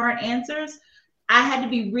those hard answers, I had to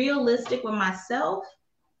be realistic with myself.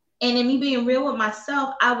 And in me being real with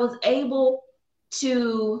myself, I was able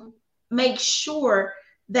to make sure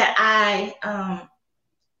that I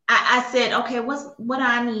said, okay, what do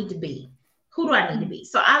I need to be? Who do I need to be?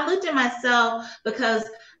 So I looked at myself because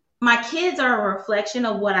my kids are a reflection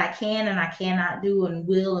of what I can and I cannot do and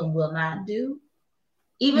will not do.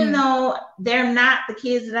 Even though they're not the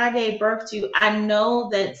kids that I gave birth to, I know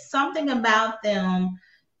that something about them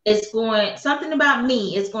something about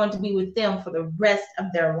me is going to be with them for the rest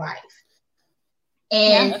of their life.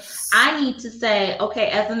 And I need to say, okay,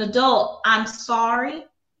 as an adult, I'm sorry.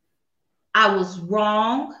 I was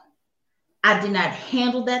wrong. I did not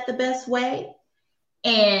handle that the best way.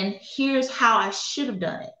 And here's how I should have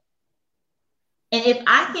done it. And if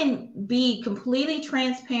I can be completely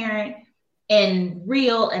transparent and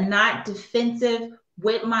real and not defensive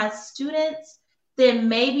with my students, then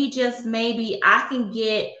maybe, just maybe, I can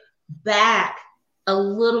get back a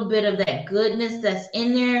little bit of that goodness that's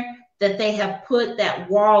in there that they have put that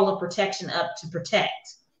wall of protection up to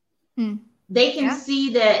protect. They can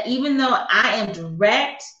see that even though I am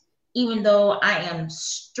direct, even though I am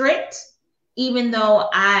strict, even though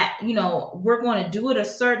we're going to do it a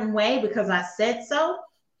certain way because I said so,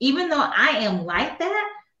 even though I am like that,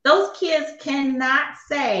 those kids cannot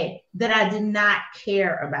say that I did not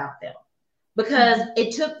care about them, because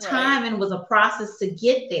it took time and was a process to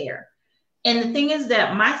get there. And the thing is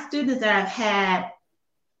that my students that I've had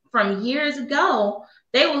from years ago,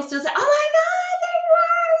 they will still say, "Oh my God, there you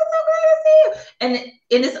are. It's so great to see you."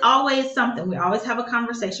 And it's always something. We always have a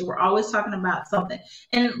conversation. We're always talking about something.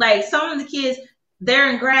 And like some of the kids, they're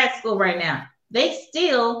in grad school right now. They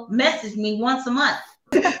still message me once a month.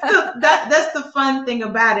 That's the fun thing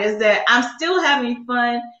about it, is that I'm still having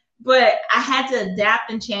fun, but I had to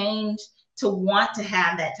adapt and change to want to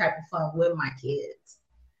have that type of fun with my kids.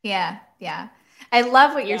 Yeah. I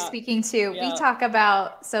love what you're speaking to. We talk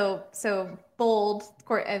about, so BOLD,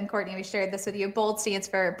 and Courtney, we shared this with you. BOLD stands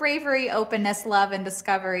for bravery, openness, love, and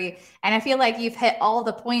discovery. And I feel like you've hit all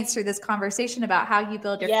the points through this conversation about how you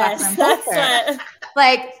build your classroom culture.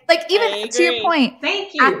 Like even to your point,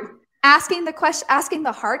 thank you. Asking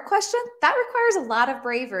the hard question, that requires a lot of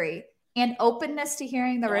bravery and openness to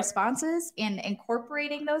hearing the responses and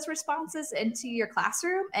incorporating those responses into your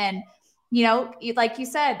classroom. And, like you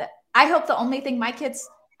said, I hope the only thing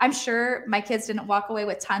I'm sure my kids didn't walk away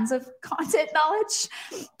with tons of content knowledge,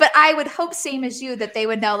 but I would hope, same as you, that they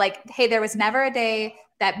would know, like, hey, there was never a day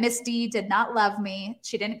that Miss D did not love me.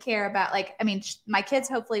 She didn't care about, my kids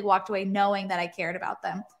hopefully walked away knowing that I cared about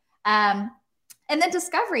them. And then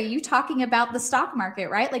discovery, you talking about the stock market,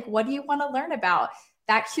 right? Like, what do you want to learn about?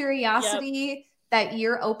 That curiosity that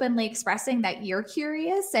you're openly expressing, that you're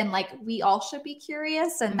curious, and like, we all should be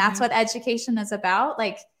curious. And that's what education is about.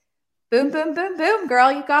 Like, boom, boom, boom, boom,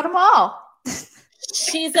 girl, you got them all.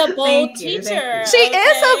 She's a bold teacher. She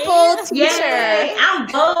is a bold teacher. Yay, I'm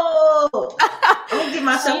bold. I'm gonna get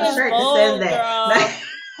myself a shirt that says that.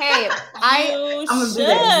 Hey, I'm gonna do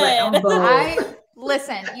that. I'm bold.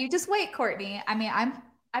 Listen, you just wait, Courtney. I mean,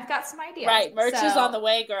 I've got some ideas. Right, merch is on the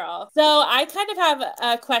way, girl. So I kind of have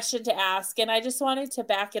a question to ask, and I just wanted to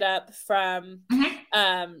back it up from,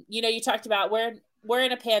 you talked about we're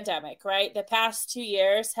in a pandemic, right? The past 2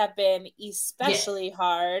 years have been especially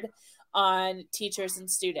hard on teachers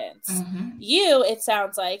and students. You, it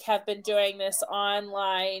sounds like, have been doing this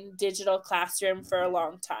online digital classroom for a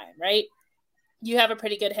long time, right? You have a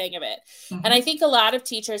pretty good hang of it. And I think a lot of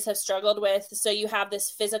teachers have struggled with, so you have this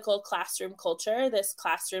physical classroom culture, this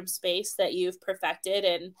classroom space that you've perfected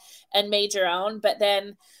and made your own. But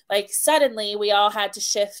then like suddenly we all had to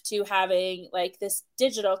shift to having like this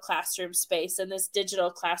digital classroom space and this digital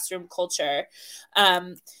classroom culture.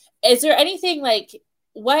 Is there anything like,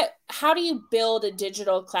 how do you build a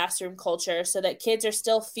digital classroom culture so that kids are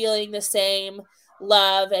still feeling the same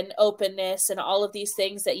love and openness and all of these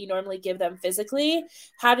things that you normally give them physically?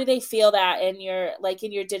 How do they feel that in your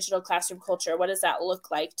digital classroom culture? What does that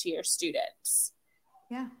look like to your students?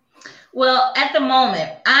 Yeah. Well, at the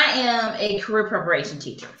moment, I am a career preparation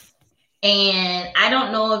teacher, and I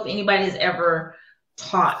don't know if anybody has ever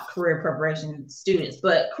taught career preparation students,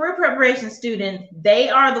 but career preparation students, they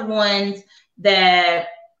are the ones that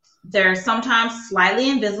they're sometimes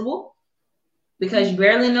slightly invisible because you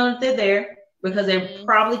barely know that they're there, because they're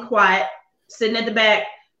probably quiet, sitting at the back,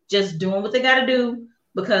 just doing what they got to do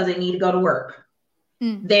because they need to go to work.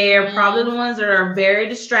 They're probably the ones that are very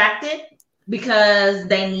distracted because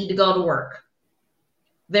they need to go to work.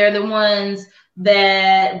 They're the ones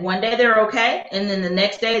that one day they're okay, and then the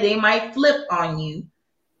next day they might flip on you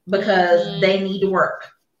because they need to work.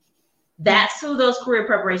 That's who those career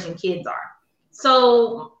preparation kids are.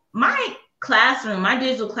 So my classroom, my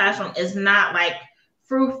digital classroom, is not like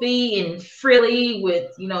froofy and frilly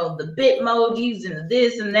with, the Bitmojis and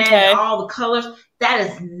this and that and all the colors. That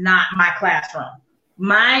is not my classroom.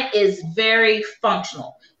 Mine is very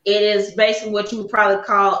functional. It is basically what you would probably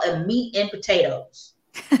call a meat and potatoes.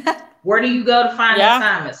 Where do you go to find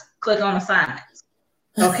assignments? Click on assignments.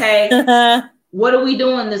 Okay. What are we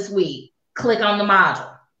doing this week? Click on the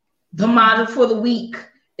module. The module for the week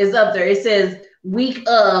is up there. It says week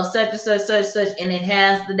of such and such, such, such, and it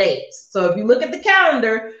has the dates. So if you look at the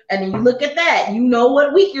calendar and then you look at that, you know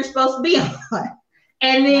what week you're supposed to be on.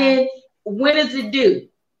 And then when is it due?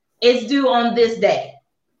 It's due on this day.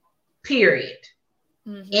 Period.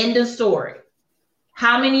 End of story.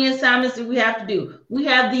 How many assignments do we have to do? We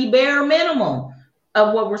have the bare minimum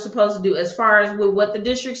of what we're supposed to do as far as with what the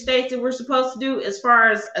district states that we're supposed to do as far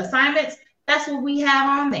as assignments. That's what we have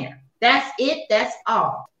on there. That's it. That's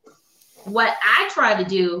all. What I try to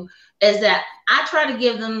do is that I try to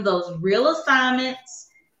give them those real assignments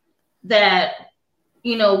that,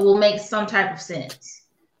 you know, will make some type of sense.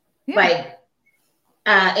 Yeah. Like,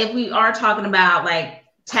 if we are talking about like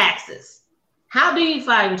taxes, how do you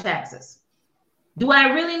file your taxes? Do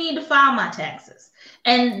I really need to file my taxes?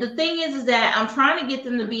 And the thing is that I'm trying to get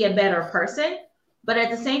them to be a better person, but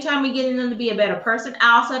at the same time we're getting them to be a better person,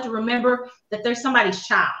 I also have to remember that there's somebody's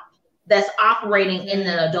child that's operating in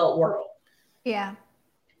the adult world. Yeah.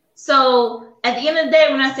 So at the end of the day,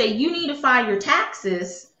 when I say you need to file your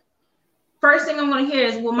taxes, first thing I'm going to hear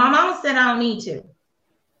is, well, my mama said I don't need to.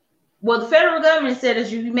 Well, the federal government said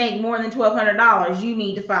if you make more than $1,200, you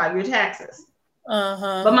need to file your taxes.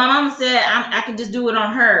 But my mama said I can just do it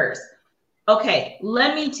on hers. Okay,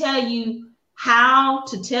 let me tell you how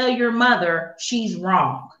to tell your mother she's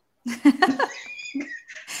wrong.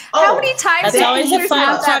 How many times? That's always a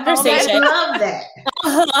fun conversation. I love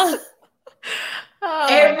that.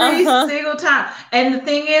 Every single time. And the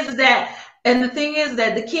thing is that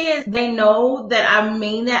the kids, they know that I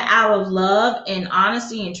mean that out of love and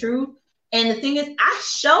honesty and truth. And the thing is, I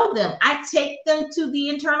show them, I take them to the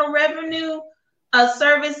Internal Revenue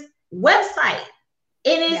Service website,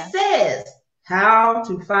 and it says how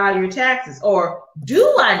to file your taxes, or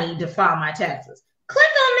do I need to file my taxes? Click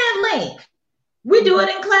on that link. We do it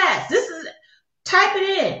in class. Type it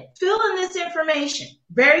in, fill in this information.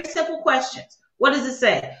 Very simple questions. What does it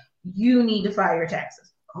say? You need to file your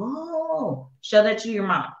taxes. Oh, show that to your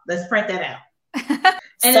mom. Let's print that out.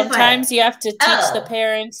 And sometimes you have to teach the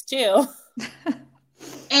parents too.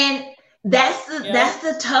 And that's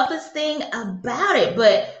the toughest thing about it.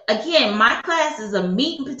 But again, my class is a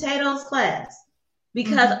meat and potatoes class,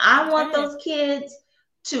 because I want those kids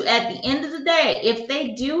to, at the end of the day, if they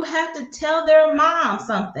do have to tell their mom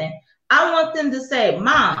something, I want them to say,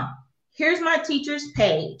 Mom, here's my teacher's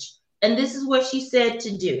page, and this is what she said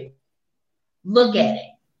to do. Look at it.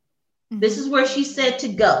 This is where she said to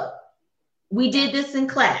go. We did this in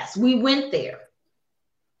class. We went there.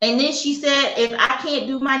 And then she said, if I can't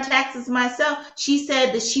do my taxes myself, she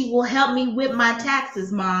said that she will help me with my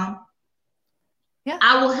taxes, Mom. Yeah.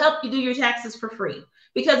 I will help you do your taxes for free.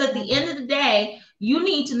 Because at the end of the day, you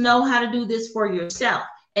need to know how to do this for yourself.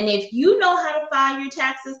 And if you know how to file your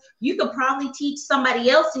taxes, you could probably teach somebody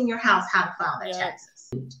else in your house how to file their taxes.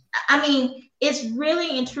 I mean, it's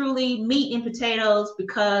really and truly meat and potatoes,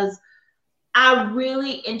 because I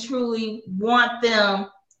really and truly want them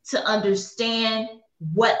to understand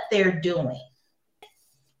what they're doing.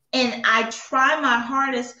 And I try my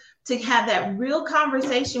hardest to have that real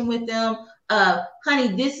conversation with them of, honey,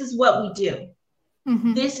 this is what we do.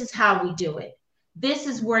 This is how we do it. This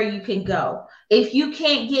is where you can go. If you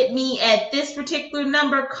can't get me at this particular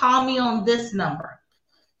number, call me on this number.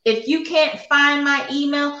 If you can't find my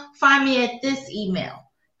email, find me at this email.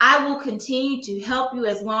 I will continue to help you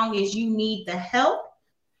as long as you need the help.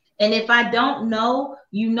 And if I don't know,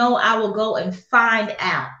 I will go and find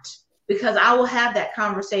out, because I will have that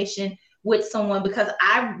conversation with someone, because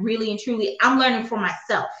I really and truly, I'm learning for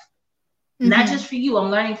myself, not just for you.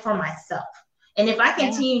 I'm learning for myself. And if I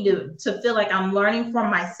continue to feel like I'm learning for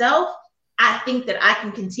myself, I think that I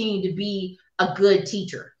can continue to be a good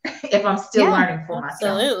teacher if I'm still learning for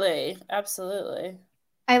myself. Absolutely.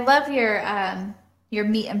 I love your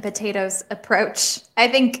meat and potatoes approach. I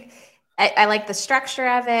think I like the structure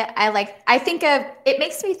of it. It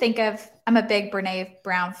makes me think of, I'm a big Brene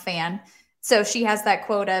Brown fan. So she has that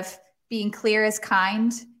quote of, being clear is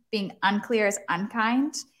kind, being unclear is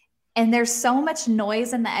unkind. And there's so much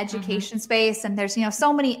noise in the education space. And there's,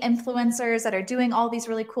 so many influencers that are doing all these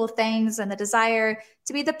really cool things, and the desire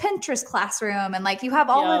to be the Pinterest classroom. And like, you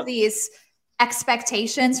have all of these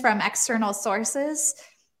expectations from external sources.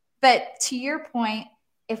 But to your point,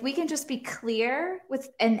 if we can just be clear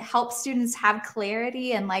and help students have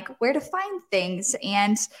clarity and like where to find things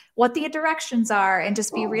and what the directions are, and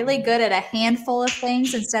just be really good at a handful of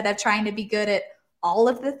things instead of trying to be good at all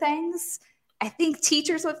of the things, I think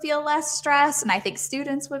teachers would feel less stress, and I think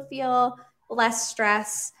students would feel less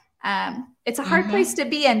stress. It's a hard place to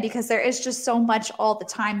be in, because there is just so much all the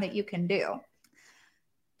time that you can do.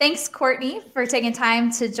 Thanks, Courtney, for taking time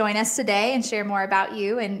to join us today and share more about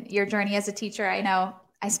you and your journey as a teacher. I know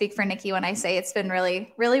I speak for Niki when I say it's been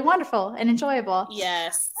really, really wonderful and enjoyable.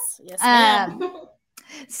 Yes, ma'am.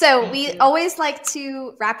 So we always like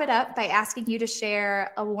to wrap it up by asking you to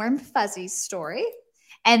share a warm fuzzy story.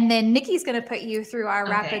 And then Niki's going to put you through our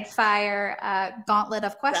rapid fire gauntlet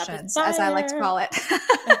of questions, as I like to call it.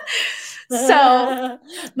 So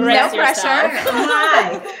no pressure.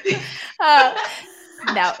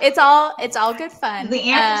 No, it's all good fun.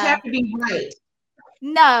 The answers have to be right.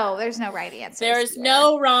 No, there's no right answers. There's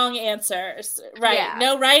no wrong answers. Right. Yeah.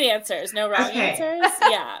 No right answers. No wrong answers.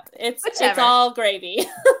 Yeah. It's all gravy.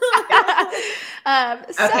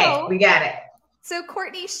 Okay, we got it. So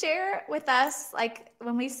Courtney, share with us, like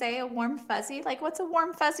when we say a warm fuzzy, like what's a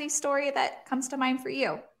warm fuzzy story that comes to mind for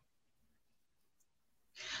you?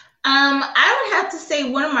 I would have to say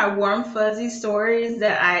one of my warm fuzzy stories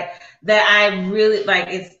that I really like,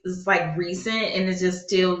 it's like recent and it just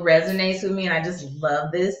still resonates with me and I just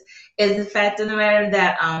love this, is the fact of the matter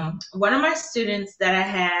that one of my students that I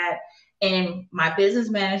had in my business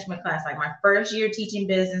management class, like my first year teaching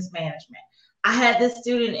business management, I had this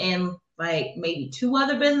student in like maybe 2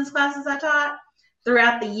 other business classes I taught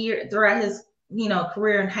throughout the year, throughout his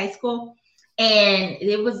career in high school. And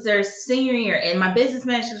it was their senior year. In my business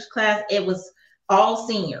management class, it was all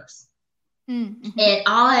seniors. Mm-hmm. And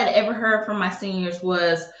all I had ever heard from my seniors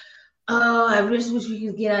was, oh, I wish we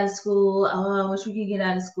could get out of school. Oh, I wish we could get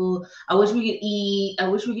out of school. I wish we could eat. I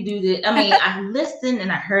wish we could do this. I mean, I listened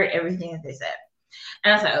and I heard everything that they said.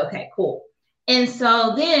 And I was like, okay, cool. And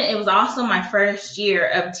so then it was also my first year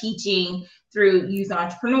of teaching through youth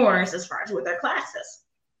entrepreneurs as far as with their classes.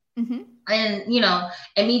 Mm-hmm. And,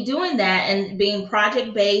 and me doing that and being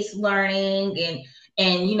project-based learning and,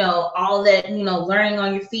 all that, learning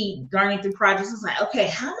on your feet, learning through projects. It's like, okay,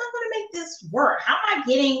 how am I going to make this work? How am I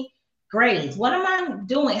getting grades? What am I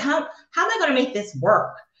doing? How am I going to make this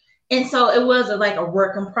work? And so it was like a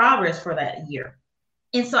work in progress for that year.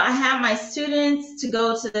 And so I had my students to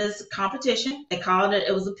go to this competition. They called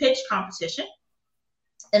it was a pitch competition.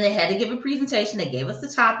 And they had to give a presentation. They gave us the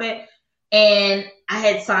topic. And I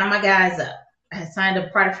had signed my guys up. I had signed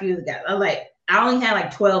up quite a few of the guys. I only had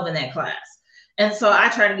like 12 in that class. And so I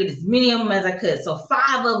tried to get as many of them as I could. So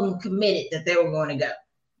 5 of them committed that they were going to go.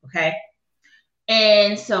 Okay.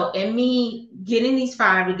 And so in me getting these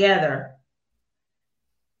 5 together,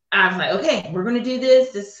 I was like, okay, we're going to do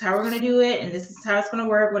this. This is how we're going to do it. And this is how it's going to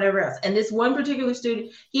work, whatever else. And this one particular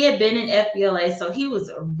student, he had been in FBLA. So he was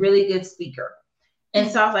a really good speaker. And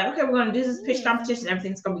so I was like, okay, we're going to do this pitch competition.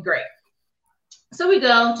 Everything's going to be great. So we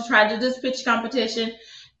go to try to do this pitch competition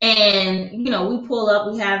and, we pull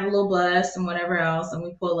up, we had a little bus and whatever else. And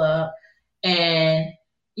we pull up and,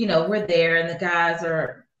 we're there and the guys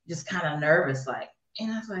are just kind of nervous.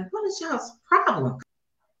 And I was like, what is y'all's problem?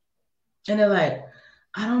 And they're like,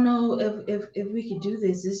 I don't know if we could do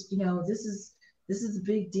this. This is a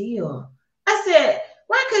big deal. I said,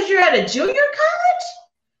 why? Because you're at a junior college?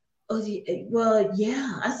 Oh, well,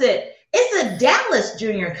 yeah. I said, it's a Dallas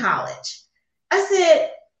junior college. I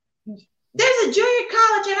said, there's a junior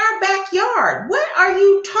college in our backyard. What are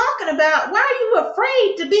you talking about? Why are you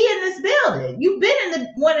afraid to be in this building? You've been in the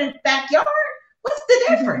one in the backyard. What's the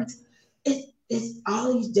difference? It's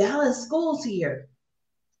all these Dallas schools here.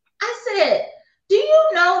 I said, do you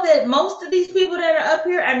know that most of these people that are up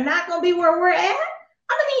here are not going to be where we're at?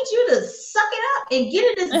 I'm going to need you to suck it up and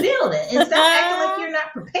get in this building and stop acting like you're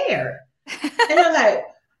not prepared. And they're like,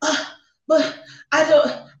 but I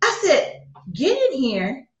don't. I said, get in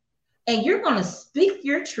here and you're going to speak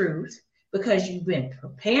your truth because you've been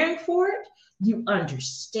preparing for it. You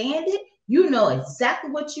understand it. You know exactly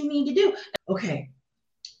what you need to do. Okay.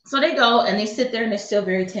 So they go and they sit there and they're still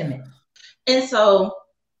very timid. And so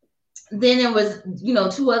then it was,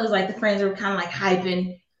 2 others, like the friends that were kind of like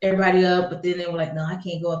hyping everybody up, but then they were like, no, I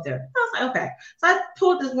can't go up there. I was like, okay. So I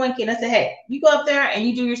pulled this one kid and I said, hey, you go up there and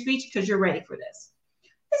you do your speech because you're ready for this.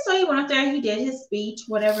 And so he went up there and he did his speech,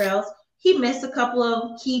 whatever else. He missed a couple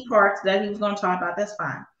of key parts that he was going to talk about. That's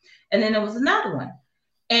fine. And then there was another one.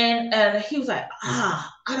 And he was like,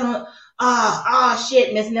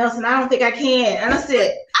 shit, Miss Nelson, I don't think I can. And I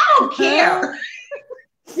said, I don't care.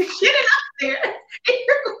 You're getting up there and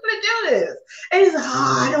you're going to do this. And he's like,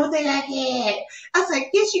 I don't think I can. I was like,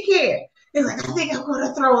 yes, you can. He's like, I think I'm going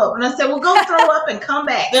to throw up. And I said, well, go throw up and come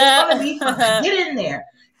back. It's going to be fun. Get in there.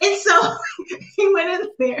 And so he went in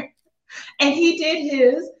there and he did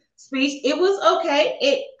his speech. It was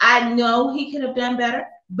okay. I know he could have done better,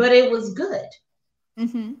 but it was good.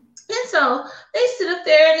 Mm-hmm. And so they sit up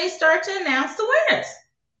there and they start to announce the winners.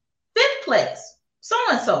 5th place,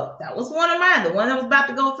 so-and-so. That was one of mine, the one that was about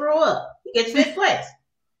to go throw up. He gets 5th place.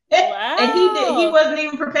 Wow. And he wasn't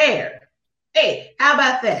even prepared. Hey, how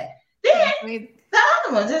about that? Then the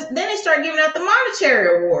other ones, then they start giving out the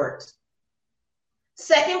monetary awards.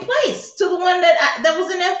 2nd place to the one that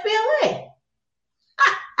was in FBLA.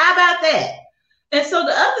 How about that? And so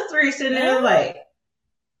the other three sitting there like,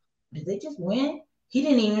 did they just win? He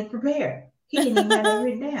didn't even prepare. He didn't even have that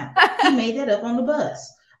written down. He made that up on the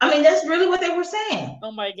bus. I mean, that's really what they were saying.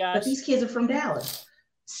 Oh my gosh. But these kids are from Dallas.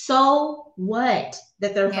 So what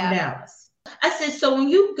that they're from Dallas? I said, so when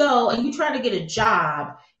you go and you try to get a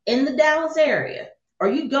job in the Dallas area, or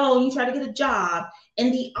you go and you try to get a job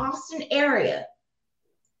in the Austin area,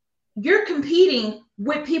 you're competing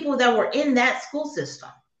with people that were in that school system.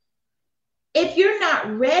 If you're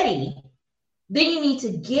not ready, then you need to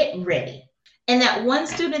get ready. And that one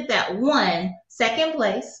student that won second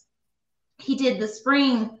place, he did the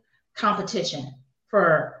spring competition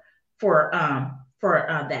for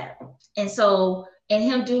that. And so in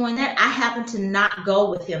him doing that, I happened to not go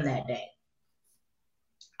with him that day.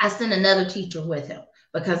 I sent another teacher with him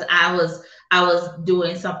because I was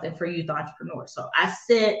doing something for youth entrepreneurs. So I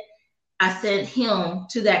sent him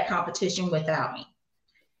to that competition without me.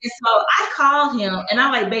 And so I called him and I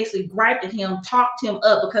like basically griped at him, talked him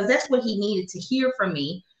up because that's what he needed to hear from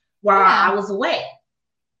me while I was away.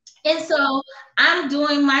 And so I'm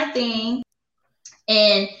doing my thing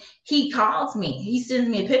and he calls me. He sends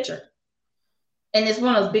me a picture and it's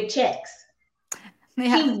one of those big checks.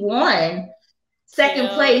 Yeah. He won second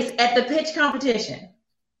place at the pitch competition.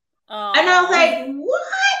 Aww. And I was like, what?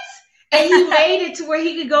 And he made it to where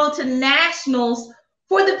he could go to nationals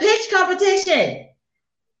for the pitch competition.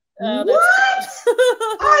 What?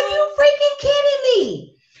 Are you freaking kidding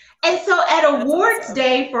me? And so at awards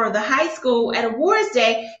day for the high school, at awards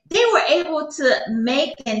day, they were able to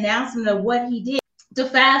make an announcement of what he did. To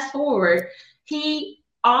fast forward, he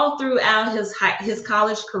all throughout his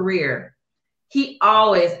college career, he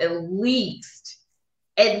always at least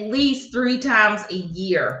 3 times a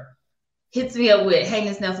year hits me up with, hey,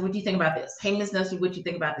 Miss Nelson, what do you think about this? Hey, Miss Nelson, what do you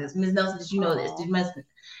think about this? Miss Nelson, did you know this?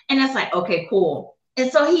 And that's like, okay, cool. And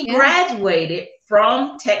so he graduated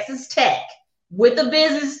from Texas Tech with a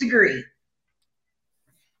business degree.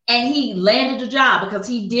 And he landed a job because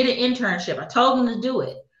he did an internship. I told him to do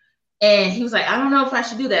it. And he was like, I don't know if I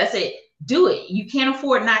should do that. I said, do it. You can't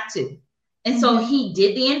afford not to. And so he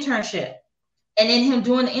did the internship. And in him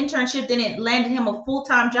doing the internship, then it landed him a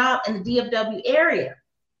full-time job in the DFW area.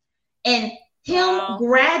 And him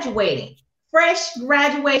graduating, fresh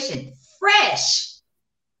graduation, fresh.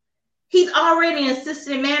 He's already an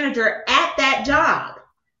assistant manager at that job.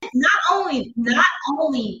 Not only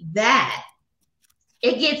that,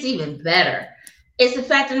 it gets even better. It's the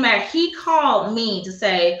fact of the matter, he called me to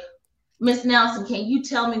say, Miss Nelson, can you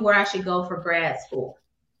tell me where I should go for grad school?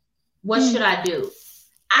 What should I do?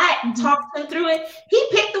 I talked him through it. He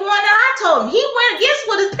picked the one that I told him. He went against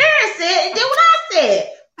what his parents said and did what I said.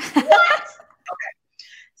 What? Okay.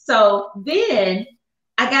 So then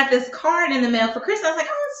I got this card in the mail for Christmas. I was like,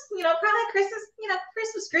 oh, it's, probably Christmas,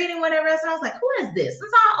 Christmas greeting, whatever else. And I was like, who is this? And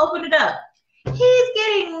so I opened it up. He's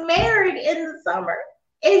getting married in the summer.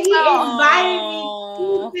 And he invited me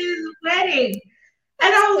to his wedding.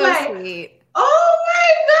 And I was like, sweet. Oh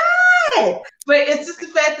my God. But it's just the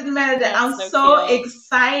fact of the matter that I'm so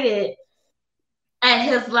excited at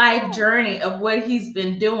his life journey of what he's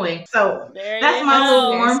been doing. So that's my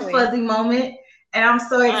little warm, fuzzy moment. And I'm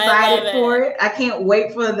so excited for it. I can't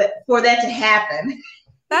wait for that to happen.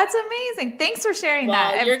 That's amazing. Thanks for sharing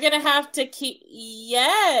that. You're going to have to keep,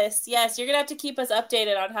 yes, you're going to have to keep us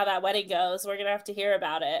updated on how that wedding goes. We're going to have to hear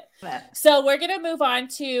about it. So we're going to move on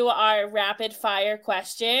to our rapid fire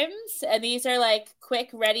questions. And these are like quick,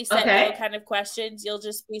 ready, set, go kind of questions. You'll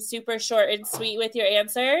just be super short and sweet with your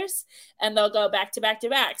answers and they'll go back to back to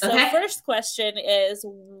back. So first question is,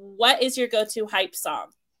 what is your go-to hype song?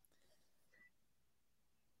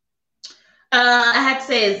 I have to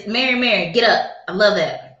say it's Mary, Mary, Get Up. I love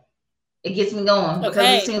that. It gets me going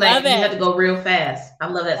because it seems like you have to go real fast. I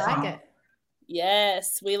love that song. Like it.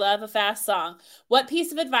 Yes, we love a fast song. What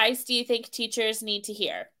piece of advice do you think teachers need to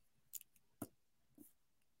hear?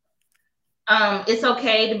 It's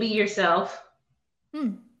okay to be yourself.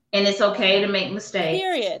 And it's okay to make mistakes.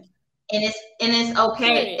 Period. And it's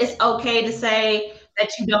okay. Period. It's okay to say that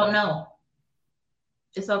you don't know.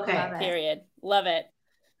 It's okay. Period. Love it.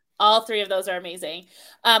 All three of those are amazing.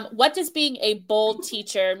 What does being a bold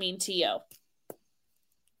teacher mean to you?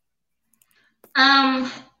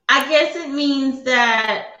 I guess it means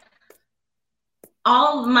that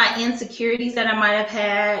all of my insecurities that I might have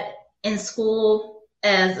had in school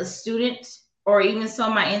as a student, or even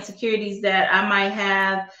some of my insecurities that I might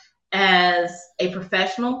have as a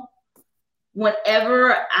professional,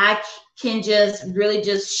 whenever I can just really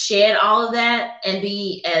just shed all of that and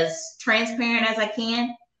be as transparent as I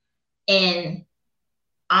can, and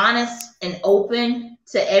honest and open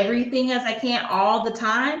to everything as I can all the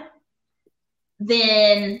time,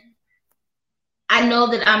 then I know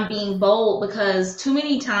that I'm being bold, because too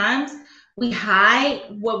many times we hide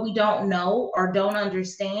what we don't know or don't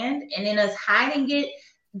understand. And in us hiding it,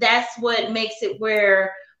 that's what makes it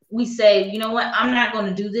where we say, you know what, I'm not going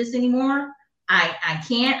to do this anymore. I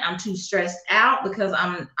can't. I'm too stressed out because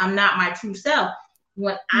I'm not my true self.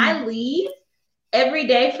 When I leave every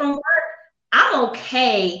day from work, I'm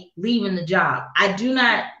okay leaving the job. I do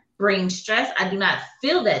not bring stress. I do not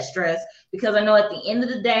feel that stress, because I know at the end of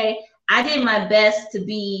the day, I did my best to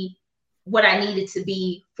be what I needed to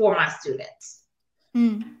be for my students.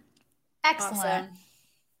 Excellent. Awesome.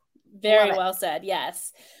 Very well said.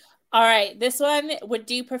 Yes. All right. This one, would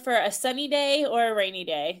you prefer a sunny day or a rainy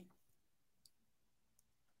day?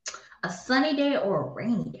 A sunny day or a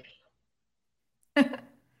rainy day?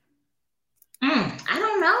 I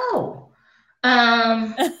don't know.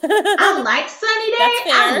 I like sunny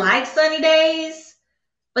days. I like sunny days,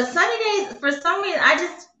 but sunny days, for some reason, I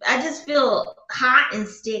just feel hot and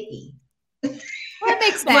sticky. That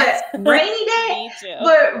makes sense. But rainy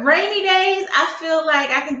days, I feel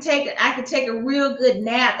like I can take a real good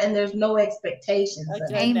nap and there's no expectations.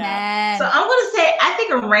 Amen. So I'm gonna say I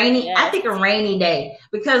think a rainy day,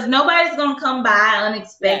 because nobody's gonna come by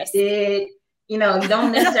unexpected. Yes. You know, you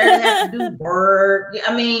don't necessarily have to do work.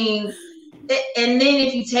 I mean, and then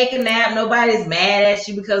if you take a nap, nobody's mad at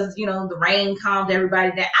you because, you know, the rain calmed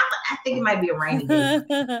everybody down. I think it might be a rainy day.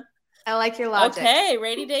 I like your logic. Okay,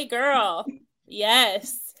 rainy day girl.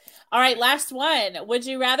 Yes. All right, last one. Would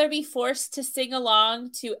you rather be forced to sing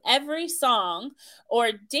along to every song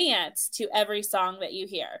or dance to every song that you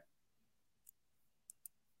hear?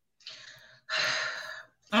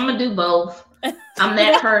 I'm going to do both. I'm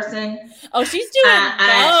that person. Oh, she's doing both.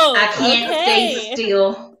 I can't stay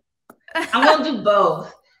still. I'm going to do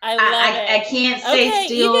both. I can't stay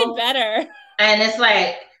still. Even better. And it's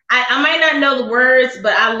like, I might not know the words,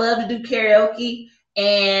 but I love to do karaoke.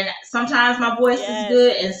 And sometimes my voice is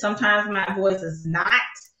good and sometimes my voice is not.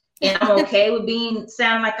 And I'm okay with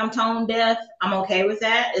sounding like I'm tone deaf. I'm okay with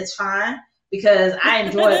that. It's fine, because I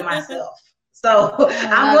enjoy it myself. So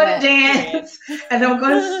I'm going to dance and I'm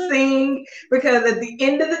going to sing, because at the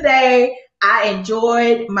end of the day, I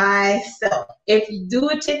enjoyed myself. If you do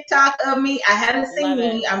a TikTok of me, I haven't seen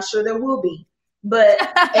any. I'm sure there will be. But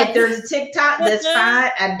if there's a TikTok, that's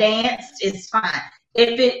fine. I danced. It's fine.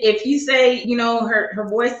 If you say, you know, her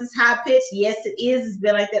voice is high pitched, yes, it is. It's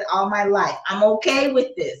been like that all my life. I'm okay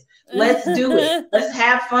with this. Let's do it. Let's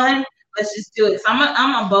have fun. Let's just do it. So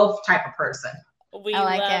I'm a both type of person. We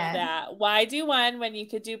love that. Why do one when you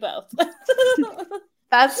could do both?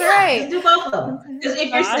 That's right. Do both of them. Because if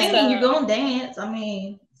you're singing, you're going to dance. I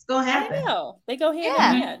mean, it's going to happen. I know. They go hand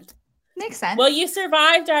in hand. Makes sense. Well, you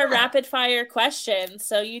survived our rapid fire questions,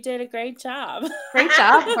 so you did a great job. Great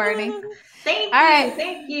job, Courtney.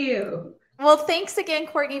 Thank you. Well, thanks again,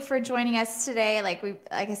 Courtney, for joining us today. Like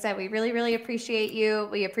I said, we really, really appreciate you.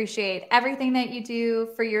 We appreciate everything that you do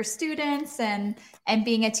for your students and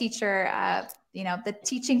being a teacher. You know, the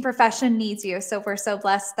teaching profession needs you. So we're so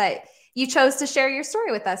blessed that you chose to share your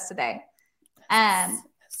story with us today.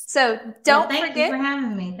 So don't forget. Thank you for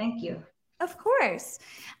having me. Thank you. Of course.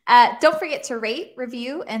 Don't forget to rate,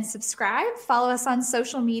 review, and subscribe. Follow us on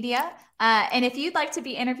social media. And if you'd like to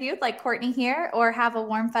be interviewed like Courtney here, or have a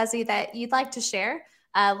warm fuzzy that you'd like to share,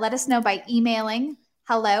 let us know by emailing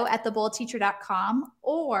hello@theboldteacher.com,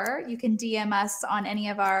 or you can DM us on any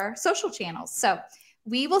of our social channels. So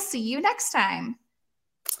we will see you next time.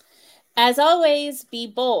 As always, be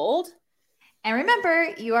bold. And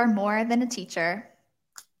remember, you are more than a teacher.